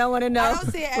personal. I don't want to know I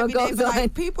don't see it every what day, goes but on.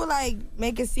 like people like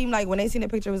make it seem like when they seen the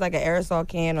picture it was like an aerosol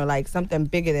can or like something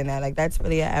bigger than that. Like that's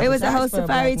really an average It was a size whole for a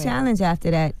black Safaree man. challenge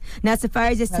after that. Now,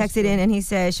 Safaree just texted in and he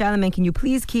said, Charlamagne, can you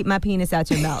please keep my penis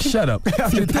out your mouth? Shut up.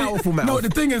 Powerful mouth. No, the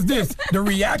thing is this. The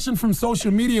reaction from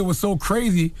social media was so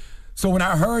crazy. So when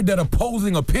I heard that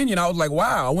opposing opinion, I was like,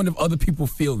 wow, I wonder if other people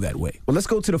feel that way. Well, let's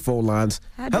go to the phone lines.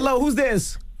 Hello, who's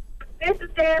this? This is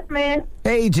Jasmine.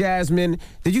 Hey, Jasmine.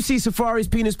 Did you see Safaree's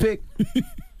penis pic?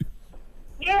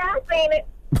 Yeah, I seen it.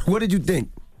 What did you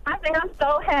think? I think I'm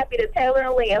so happy that Taylor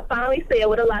and Leah finally said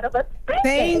what a lot of us think.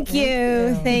 Thank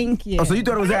you. Thank you. Oh, so you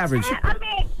thought it was average? I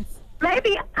mean,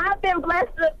 maybe I've been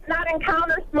blessed to not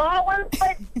encounter small ones,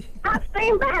 but I've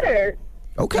seen better.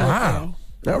 Okay. Wow.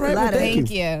 All right, well, thank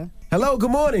you. Hello,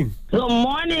 good morning. Good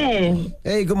morning.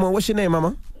 Hey, good morning. What's your name,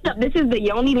 mama? This is the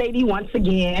Yoni lady once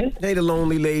again. Hey, the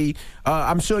lonely lady.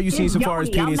 I'm sure you've seen It's Safaree's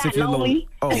Yoni, I'm penis not if you're lonely.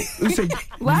 lonely. Oh, you said,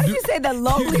 Why did you say the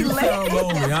lonely You lady? sound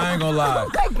lonely. I ain't gonna lie.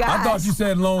 Oh my gosh. I thought you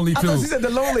said lonely too. I thought you said the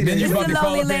lonely Then lady. you about to This is the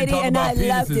call up lonely here and talk lady, and about I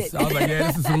loved penises. it. I was like, yeah,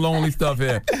 this is some lonely stuff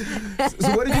here.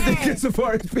 So what did you think of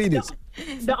Safaree's penis?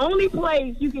 The only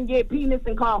place you can get penis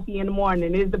and coffee in the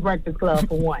morning is the Breakfast Club,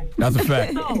 for one. That's a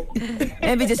fact.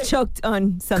 Envy just choked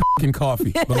on some Fucking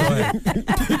coffee. But go ahead.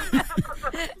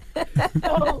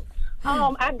 So,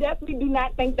 I definitely do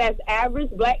not think that's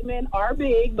average. Black men are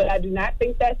big, but I do not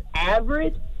think that's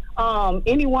average.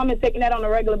 Any woman taking that on a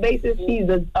regular basis, she's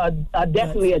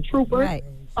definitely a trooper. Right.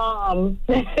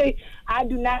 I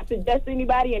do not suggest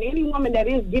anybody, and any woman that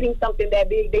is getting something that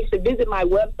big, they should visit my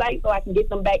website so I can get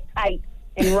them back tight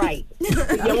and right.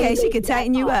 Okay, she could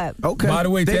tighten you up. Okay. By the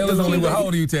way, Taylor's only, how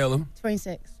old are you, Taylor?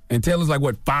 26. And Taylor's like,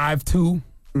 what, 5'2"?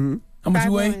 Mm-hmm. How much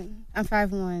you weigh? I'm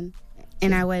 5'1",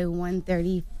 and I weigh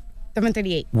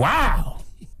 138. Wow.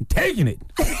 Taking it.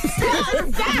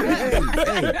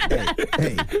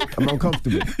 Hey, I'm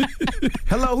uncomfortable.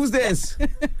 Hello, who's this?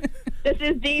 This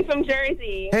is Dee from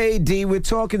Jersey. Hey, D, we're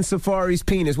talking Safaree's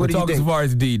penis. What do you think?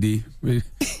 Safaree's D. He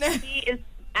is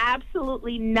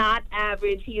absolutely not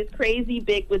average. He is crazy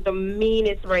big with the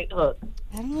meanest right hook.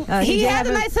 He has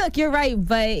a nice hook, you're right,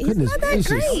 but he's not that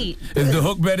great. Is the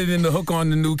hook better than the hook on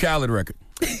the new Khaled record?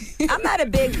 I'm not a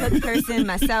big hook person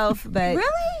myself, but really?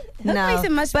 No. Hook makes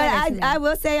it much better. But I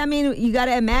will say, I mean, you got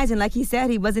to imagine, like he said,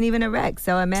 he wasn't even erect.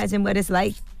 So imagine what it's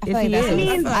like if he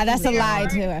is. That's a lie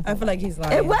too. I feel like he's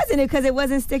lying. It wasn't because it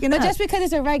wasn't sticking up. But just because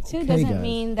it's erect too doesn't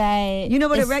mean that. You know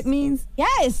what erect means?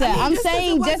 Yes, I'm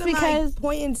saying just because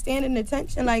pointing, standing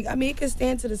attention. Like I mean, it could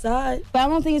stand to the side, but I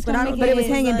don't think it's gonna make it. But it was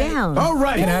hanging down. All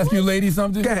right. Can I ask you ladies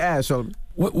something? Go ahead, ask Sullivan.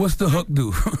 What's the hook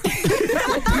do?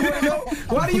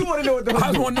 Why do you want to know what the hook I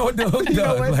just want to know what the hook does. You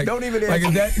know what? Like, don't even like answer.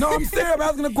 is that? No, I'm serious. I'm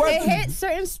asking a question. It hits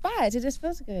certain spots. It just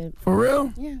feels good. For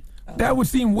real? Yeah. That would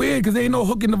seem weird because there ain't no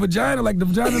hook in the vagina. Like the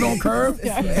vagina don't curve.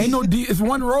 Ain't no it's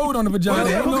one road on the vagina.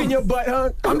 Ain't hook in your butt,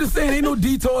 huh? I'm just saying, ain't no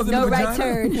detours in the vagina. No right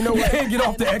turn. You know what? Can't get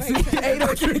off the exit.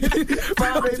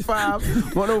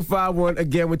 800-585-1051.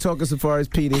 Again, we're talking Safaree's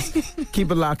penis.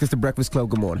 Keep it locked. It's the Breakfast Club.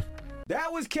 Good morning.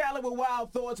 That was Khaled with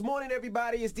Wild Thoughts. Morning,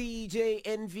 everybody. It's DJ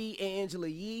Envy Angela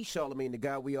Yee, Charlamagne the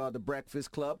Guy. We are the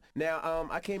Breakfast Club. Now,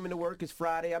 I came into work. It's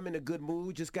Friday. I'm in a good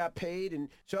mood. Just got paid, and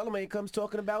Charlamagne comes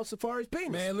talking about Safaree's penis.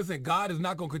 Man, listen, God is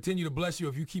not going to continue to bless you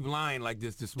if you keep lying like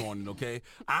this morning, okay?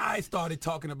 I started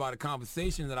talking about a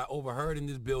conversation that I overheard in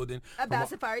this building. About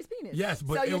Safaree's penis. Yes,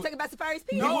 but so you're talking about Safaree's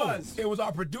penis? No, it was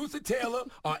our producer, Taylor,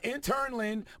 our intern,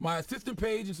 Lynn, my assistant,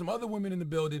 Paige, and some other women in the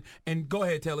building. And go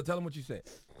ahead, Taylor. Tell them what you said.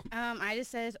 I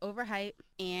just said it's overhyped,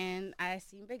 and I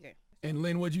seem bigger. And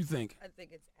Lynn, what'd you think? I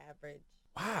think it's average.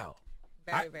 Wow.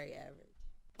 Very average.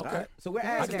 Okay. Right. So we're I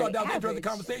asking. just thought that was an interesting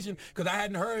conversation because I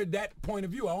hadn't heard that point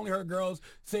of view. I only heard girls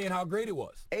saying how great it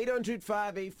was.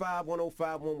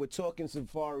 800-585-1051. We're talking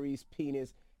Safaree's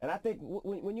penis. And I think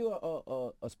when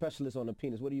you're a specialist on the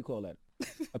penis, what do you call that?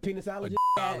 A penisologist?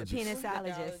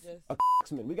 Penisologist. A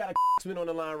x-man. We got a x-man on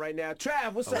the line right now.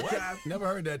 Trav, what's up, Trav? Never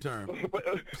heard that term.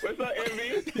 What's up,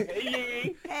 Envy? Hey,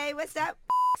 Yee. Hey, what's up,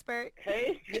 expert?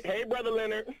 Hey, brother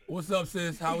Leonard. What's up,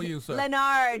 sis? How are you, sir?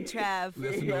 Leonard, Trav.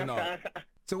 Listen to Leonard.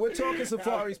 So we're talking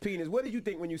Safaree's penis. What did you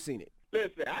think when you seen it?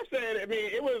 Listen, I said, I mean,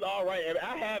 it was all right.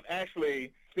 I have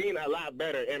actually seen a lot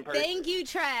better in person. Thank you,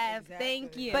 Trav.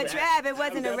 Thank you. But Trav, it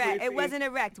wasn't erect. It wasn't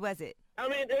erect, was it? I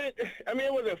mean,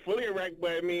 it wasn't fully erect,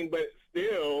 but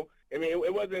still,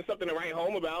 it wasn't something to write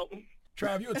home about.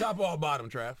 Trav, you a top or a bottom,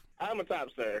 Trav? I'm a top,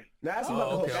 sir. Now, ask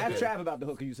about the hook. Ask Trav about the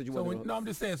hook. You said you wanted the hook. No, I'm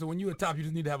just saying. So when you a top, you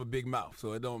just need to have a big mouth.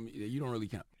 So you don't really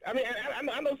count. I mean,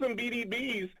 I know some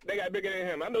BDBs that got bigger than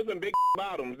him. I know some big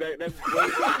bottoms. That's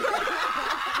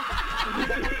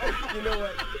You know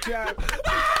what, Trav,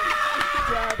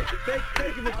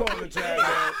 thank you for calling, Trav,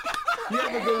 man. You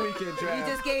have a good weekend, Trav. You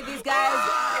just gave these guys,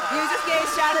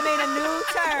 Charlamagne a new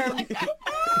term.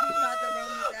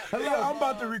 Hello, I'm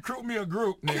about to recruit me a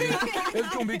group, nigga. It's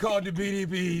going to be called the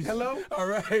BDBs. Hello? All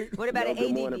right. What about an ADB?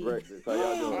 Good morning, breakfast. How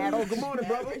y'all doing? Oh, good morning,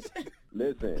 brother.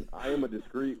 Listen, I am a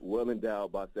discreet,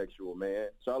 well-endowed bisexual man.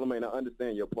 Charlamagne, I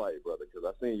understand your plight, brother, because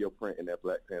I seen your print in that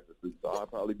Black Panther suit, so I'll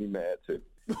probably be mad, too.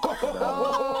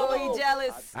 Oh, you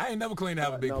jealous? I ain't never claimed to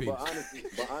have a big penis.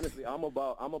 But honestly, I'm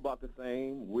about the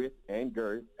same width and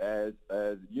girth as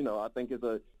you know. I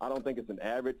don't think it's an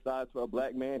average size for a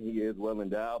black man. He is well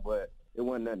endowed, but it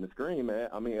wasn't nothing to scream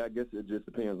at. I mean, I guess it just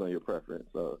depends on your preference.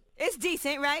 So it's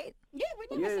decent, right? Yeah, we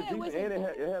never said it wasn't. And it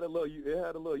had a little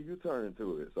U-turn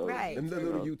to it. So right. A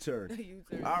little U-turn.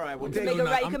 All right. Well,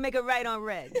 you can make a right on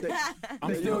red.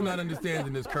 I'm still not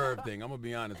understanding this curve thing. I'm gonna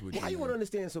be honest with you. Why you want to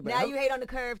understand so bad? Now you hate on the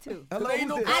curve too. Hello,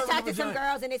 I talked to some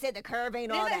girls and they said the curve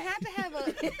ain't all that. Have to have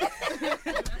a.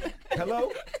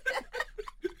 Hello.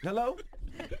 Hello.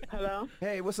 Hello?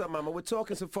 Hey, what's up, Mama? We're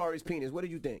talking Safaree's penis. What do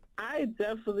you think? I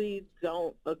definitely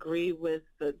don't agree with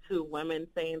the two women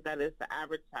saying that it's the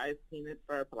average size penis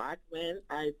for black men.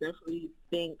 I definitely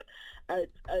think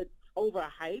it's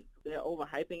overhyped. They're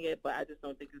overhyping it, but I just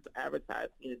don't think it's the average size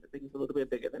penis. I think it's a little bit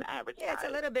bigger than average size. It's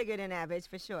a little bigger than average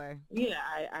for sure. Yeah,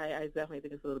 I definitely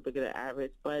think it's a little bigger than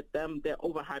average, but they're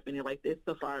overhyping it. Like this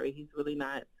Safaree, he's really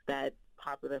not that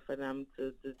popular for them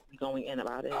to just be going in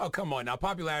about it. Oh, come on now.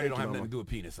 Popularity don't have nothing to do with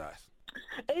penis size.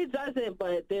 It doesn't,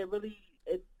 but they're really.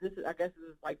 I guess this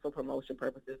is like for promotion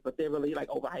purposes, but they're really like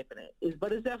overhyping it.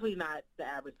 But it's definitely not the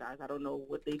average size. I don't know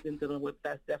what they've been dealing with.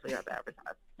 That's definitely not the average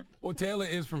size. Well, Taylor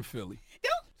is from Philly,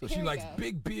 so she likes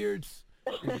big beards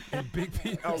and big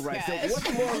penis. All right. So what's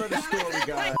the moral of the story,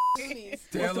 guys?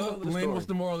 Taylor, Lynn, what's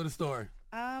the moral of the story?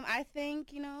 I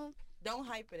think don't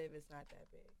hype it if it's not that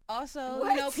big. Also,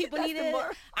 What? people That's need the to.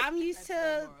 moral. I'm used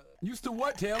to. Used to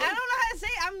what, Taylor? I don't know how to say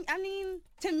it. I mean,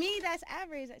 to me, that's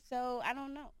average. So I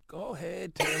don't know. Go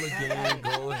ahead, Taylor Gang.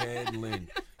 Go ahead, Lynn.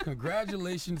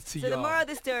 Congratulations to So y'all. the moral of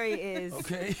the story is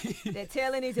Okay. that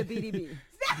Taylor needs a BDB.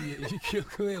 Yeah,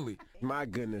 clearly. My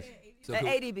goodness. So An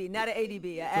ADB, not an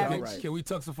ADB, an average. Can we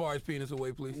tuck Safaree's penis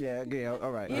away, please? Yeah,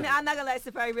 all right. You know, I'm not going to lie,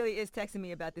 Safaree really is texting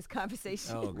me about this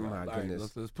conversation. Oh, God. My All right,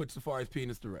 goodness. let's put Safaree's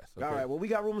penis to rest. Okay? All right, well, we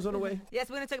got rumors on the way. Yes,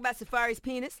 we're going to talk about Safaree's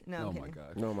penis. No, I'm Oh, kidding. my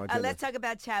God. No, my goodness. Let's talk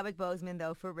about Chadwick Boseman,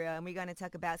 though, for real. And we're going to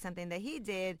talk about something that he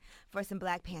did for some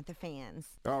Black Panther fans.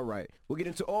 All right. We'll get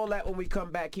into all that when we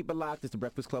come back. Keep it locked. It's the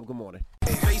Breakfast Club. Good morning.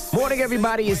 Morning,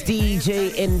 everybody. It's DJ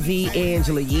NV,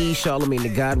 Angela Yee, Charlamagne the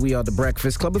God. We are the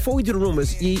Breakfast Club. Before we do the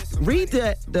rumors, Yee, read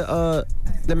the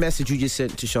message you just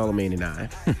sent to Charlamagne and I.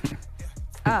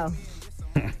 Oh.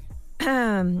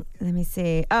 Let me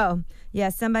see. Oh, yeah,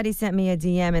 somebody sent me a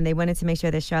DM and they wanted to make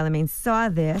sure that Charlamagne saw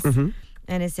this. Mm-hmm.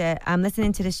 And it said, I'm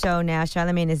listening to the show now.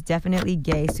 Charlamagne is definitely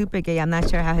gay, super gay. I'm not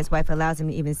sure how his wife allows him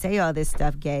to even say all this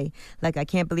stuff gay. Like, I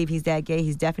can't believe he's that gay.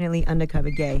 He's definitely undercover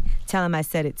gay. Tell him I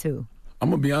said it too. I'm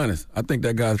going to be honest. I think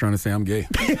that guy's trying to say I'm gay.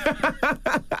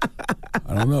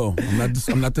 I don't know.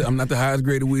 I'm not the highest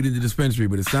grade of weed in the dispensary,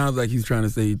 but it sounds like he's trying to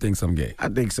say he thinks I'm gay. I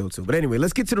think so, too. But anyway,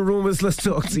 let's get to the rumors. Let's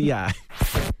talk to y'all.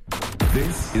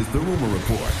 This is the Rumor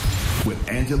Report with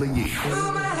Angela Yee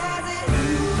on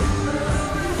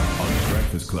the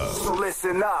Breakfast Club. So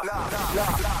listen up.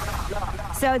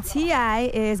 So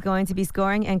T.I. is going to be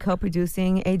scoring and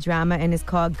co-producing a drama, and it's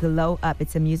called Glow Up.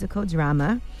 It's a musical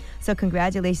drama. So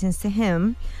congratulations to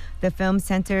him. The film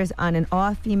centers on an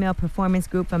all-female performance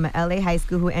group from a LA high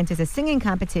school who enters a singing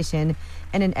competition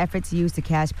in an effort to use the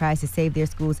cash prize to save their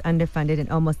school's underfunded and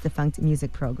almost defunct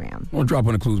music program. I'm going to drop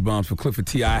on the clues bombs for Clifford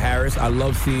T.I. Harris. I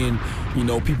love seeing,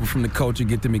 people from the culture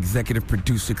get them executive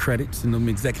producer credits and them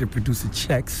executive producer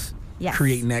checks. Yes.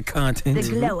 Creating that content. The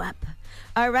Glow Up.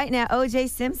 All right, now, O.J.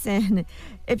 Simpson,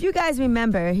 if you guys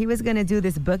remember, he was going to do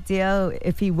this book deal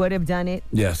if he would have done it.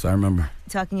 Yes, I remember.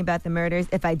 Talking about the murders.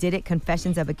 If I Did It,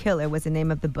 Confessions of a Killer was the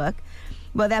name of the book.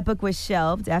 Well, that book was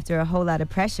shelved after a whole lot of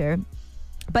pressure.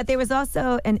 But there was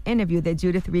also an interview that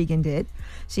Judith Regan did.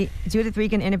 Judith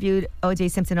Regan interviewed O.J.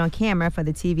 Simpson on camera for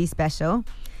the TV special.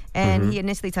 And he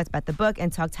initially talked about the book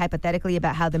and talked hypothetically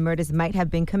about how the murders might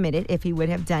have been committed if he would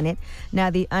have done it. Now,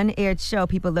 the unaired show,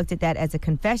 people looked at that as a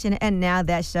confession, and now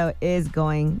that show is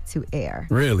going to air.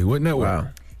 Really? What network? Wow.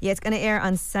 Yeah, it's going to air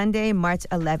on Sunday, March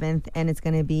 11th, and it's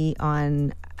going to be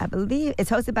on, I believe, it's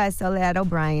hosted by Soledad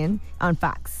O'Brien on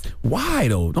Fox. Why,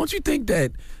 though? Don't you think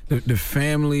that the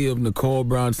family of Nicole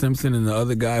Brown Simpson and the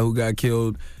other guy who got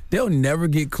killed, they'll never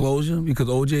get closure because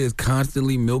OJ is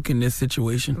constantly milking this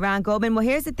situation? Ron Goldman, well,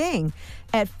 here's the thing.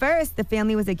 At first, the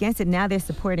family was against it. Now they're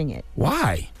supporting it.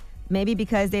 Why? Maybe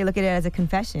because they look at it as a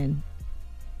confession.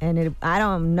 And I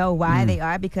don't know why they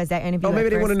are, because that interview. Oh, maybe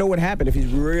they want to know what happened if he's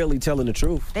really telling the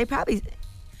truth. They probably,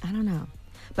 I don't know.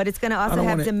 But it's going to also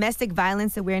have domestic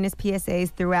violence awareness PSAs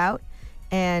throughout.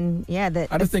 And yeah,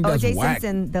 I just think that's O.J. whack.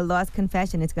 Simpson, The Lost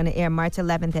Confession, it's going to air March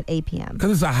 11th at 8 p.m. Because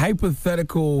it's a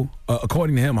hypothetical,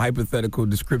 according to him, hypothetical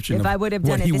description If of I would have what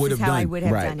done it, he this would is have how done. I would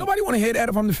have done it. Nobody want to hear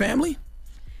that from the family.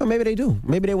 Well, maybe they do.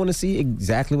 Maybe they want to see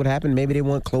exactly what happened. Maybe they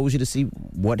want closure to see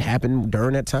what happened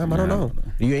during that time. I don't know.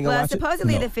 You ain't gonna Well, watch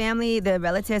supposedly it? the family, the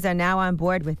relatives are now on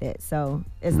board with it. So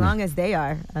as long as they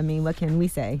are, I mean, what can we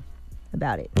say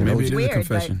about it? Maybe It's it is weird, a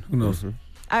confession. Who knows?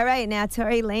 All right, now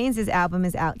Tory Lanez's album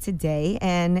is out today,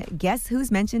 and guess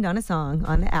who's mentioned on a song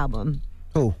on the album?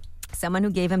 Who? Someone who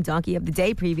gave him Donkey of the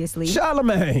Day previously.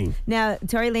 Charlamagne. Now,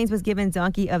 Tory Lanez was given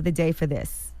Donkey of the Day for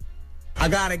this. I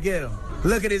gotta get him.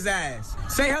 Look at his ass.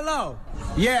 Say hello.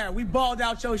 Yeah, we balled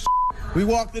out your shit. We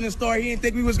walked in the store. He didn't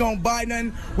think we was gonna buy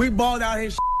nothing. We balled out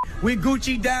his shit. We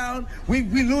Gucci down. We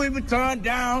Louis Vuitton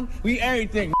down. We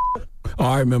everything. Oh,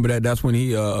 I remember that. That's when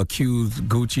he accused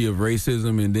Gucci of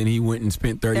racism, and then he went and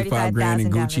spent $35 grand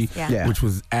in Gucci, yeah. which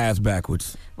was ass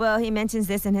backwards. Well, he mentions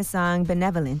this in his song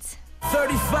Benevolent.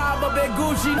 35 up at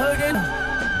Gucci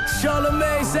huggin'.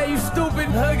 Charlamagne say you stupid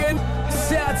huggin'.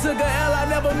 Say I took a L, I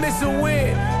never miss a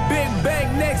win. Big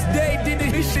bank next day, did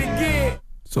this shit again.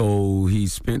 So he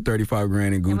spent $35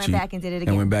 grand in Gucci. And went back and did it again.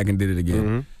 And went back and did it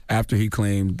again. after he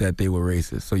claimed that they were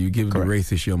racist. So you give the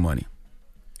racist your money.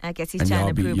 I guess he's And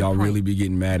trying to prove y'all a point. really be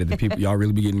getting mad at the people. Y'all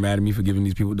really be getting mad at me for giving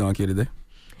these people donkey today?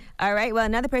 All right. Well,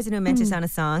 another person who mentioned on a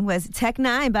song was Tech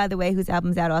Nine, by the way, whose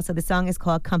album's out also. The song is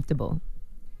called Comfortable.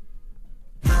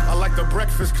 I like the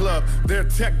Breakfast Club. Their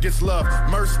tech gets love.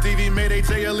 Merce, Stevie, Mayday,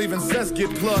 JL, even Zest get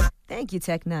plugged. Thank you,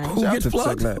 Tech Nine. Who gets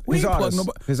plugged? His artist.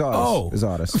 His artist. Oh. His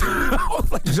artist.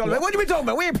 What are we talking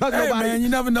about? We ain't plugging Hey, nobody. man, you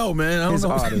never know, man. I don't His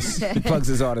know. artist. He plugs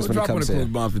his artist when he comes Dropping a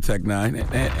in. bomb for Tech Nine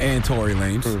and Tory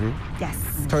Lanez. Yes.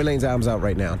 Tory Lanez album's out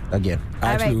right now. Again.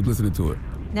 I actually right. was listening to it.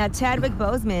 Now, Chadwick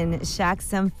Boseman shocked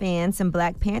some fans, some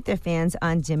Black Panther fans,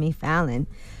 on Jimmy Fallon.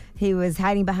 He was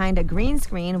hiding behind a green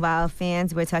screen while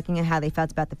fans were talking about how they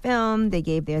felt about the film. They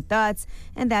gave their thoughts,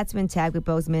 and that's when Chadwick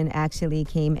Boseman actually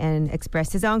came and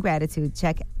expressed his own gratitude.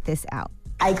 Check this out.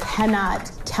 I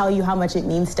cannot tell you how much it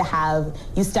means to have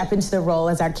you step into the role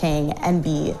as our king and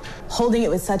be holding it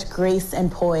with such grace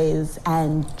and poise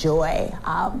and joy.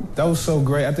 That was so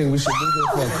great. I think we should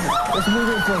let's move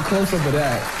in for a close-up of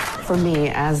that. For me,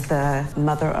 as the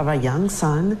mother of a young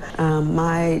son,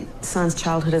 my son's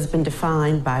childhood has been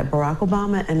defined by Barack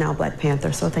Obama and now Black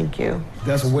Panther, so thank you.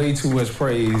 That's way too much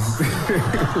praise.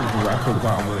 Barack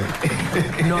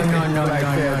Obama. No.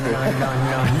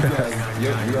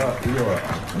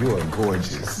 You are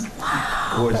gorgeous.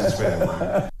 Gorgeous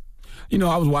family. You know,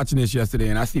 I was watching this yesterday,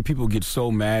 and I see people get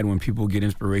so mad when people get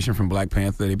inspiration from Black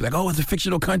Panther. They be like, oh, it's a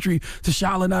fictional country.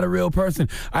 T'Challa, not a real person.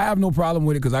 I have no problem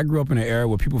with it because I grew up in an era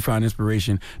where people found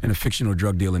inspiration in a fictional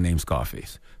drug dealer named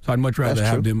Scarface. So I'd much rather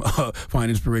have them find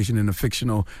inspiration in a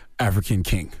fictional African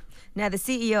king. Now, the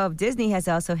CEO of Disney has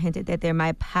also hinted that there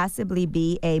might possibly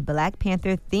be a Black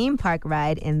Panther theme park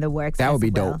ride in the works. That would be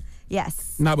well. dope.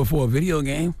 Yes. Not before a video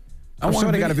game. I'm sure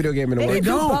they got a video game in the They works.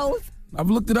 can do both. I've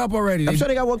looked it up already. I'm sure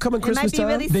they got one coming Christmas time. It might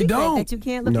be really They secret don't. that you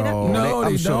can't look it up. No,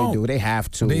 I'm they sure don't. they do. They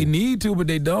have to. They need to, but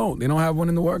they don't. They don't have one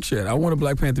in the works yet. I want a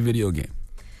Black Panther video game.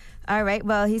 All right.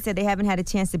 Well, he said they haven't had a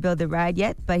chance to build the ride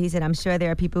yet, but he said, I'm sure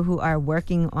there are people who are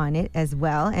working on it as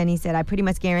well. And he said, I pretty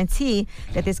much guarantee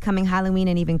that this coming Halloween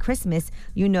and even Christmas,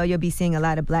 you'll be seeing a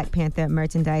lot of Black Panther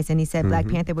merchandise. And he said Black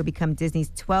Panther will become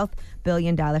Disney's $12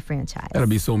 billion franchise. That'll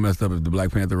be so messed up if the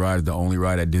Black Panther ride is the only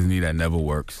ride at Disney that never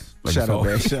works. Like, Shut it's up, all-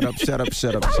 man.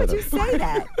 Shut up. Why would you say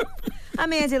that?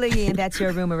 I'm Angela Yee, and that's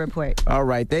your Rumor Report. All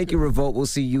right. Thank you, Revolt. We'll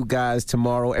see you guys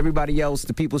tomorrow. Everybody else,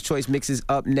 the People's Choice Mix is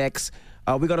up next.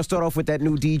 We're going to start off with that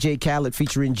new DJ Khaled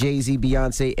featuring Jay-Z,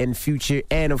 Beyonce, and Future.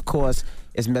 And, of course,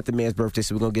 it's Method Man's birthday,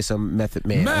 so we're going to get some Method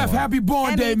Man. Meth, happy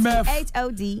born day, Meth.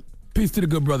 M-E-T-H-O-D. Peace to the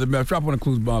good brother, Meth. Drop one of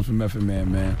Clues bombs for Method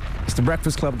Man, man. It's the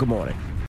Breakfast Club. Good morning.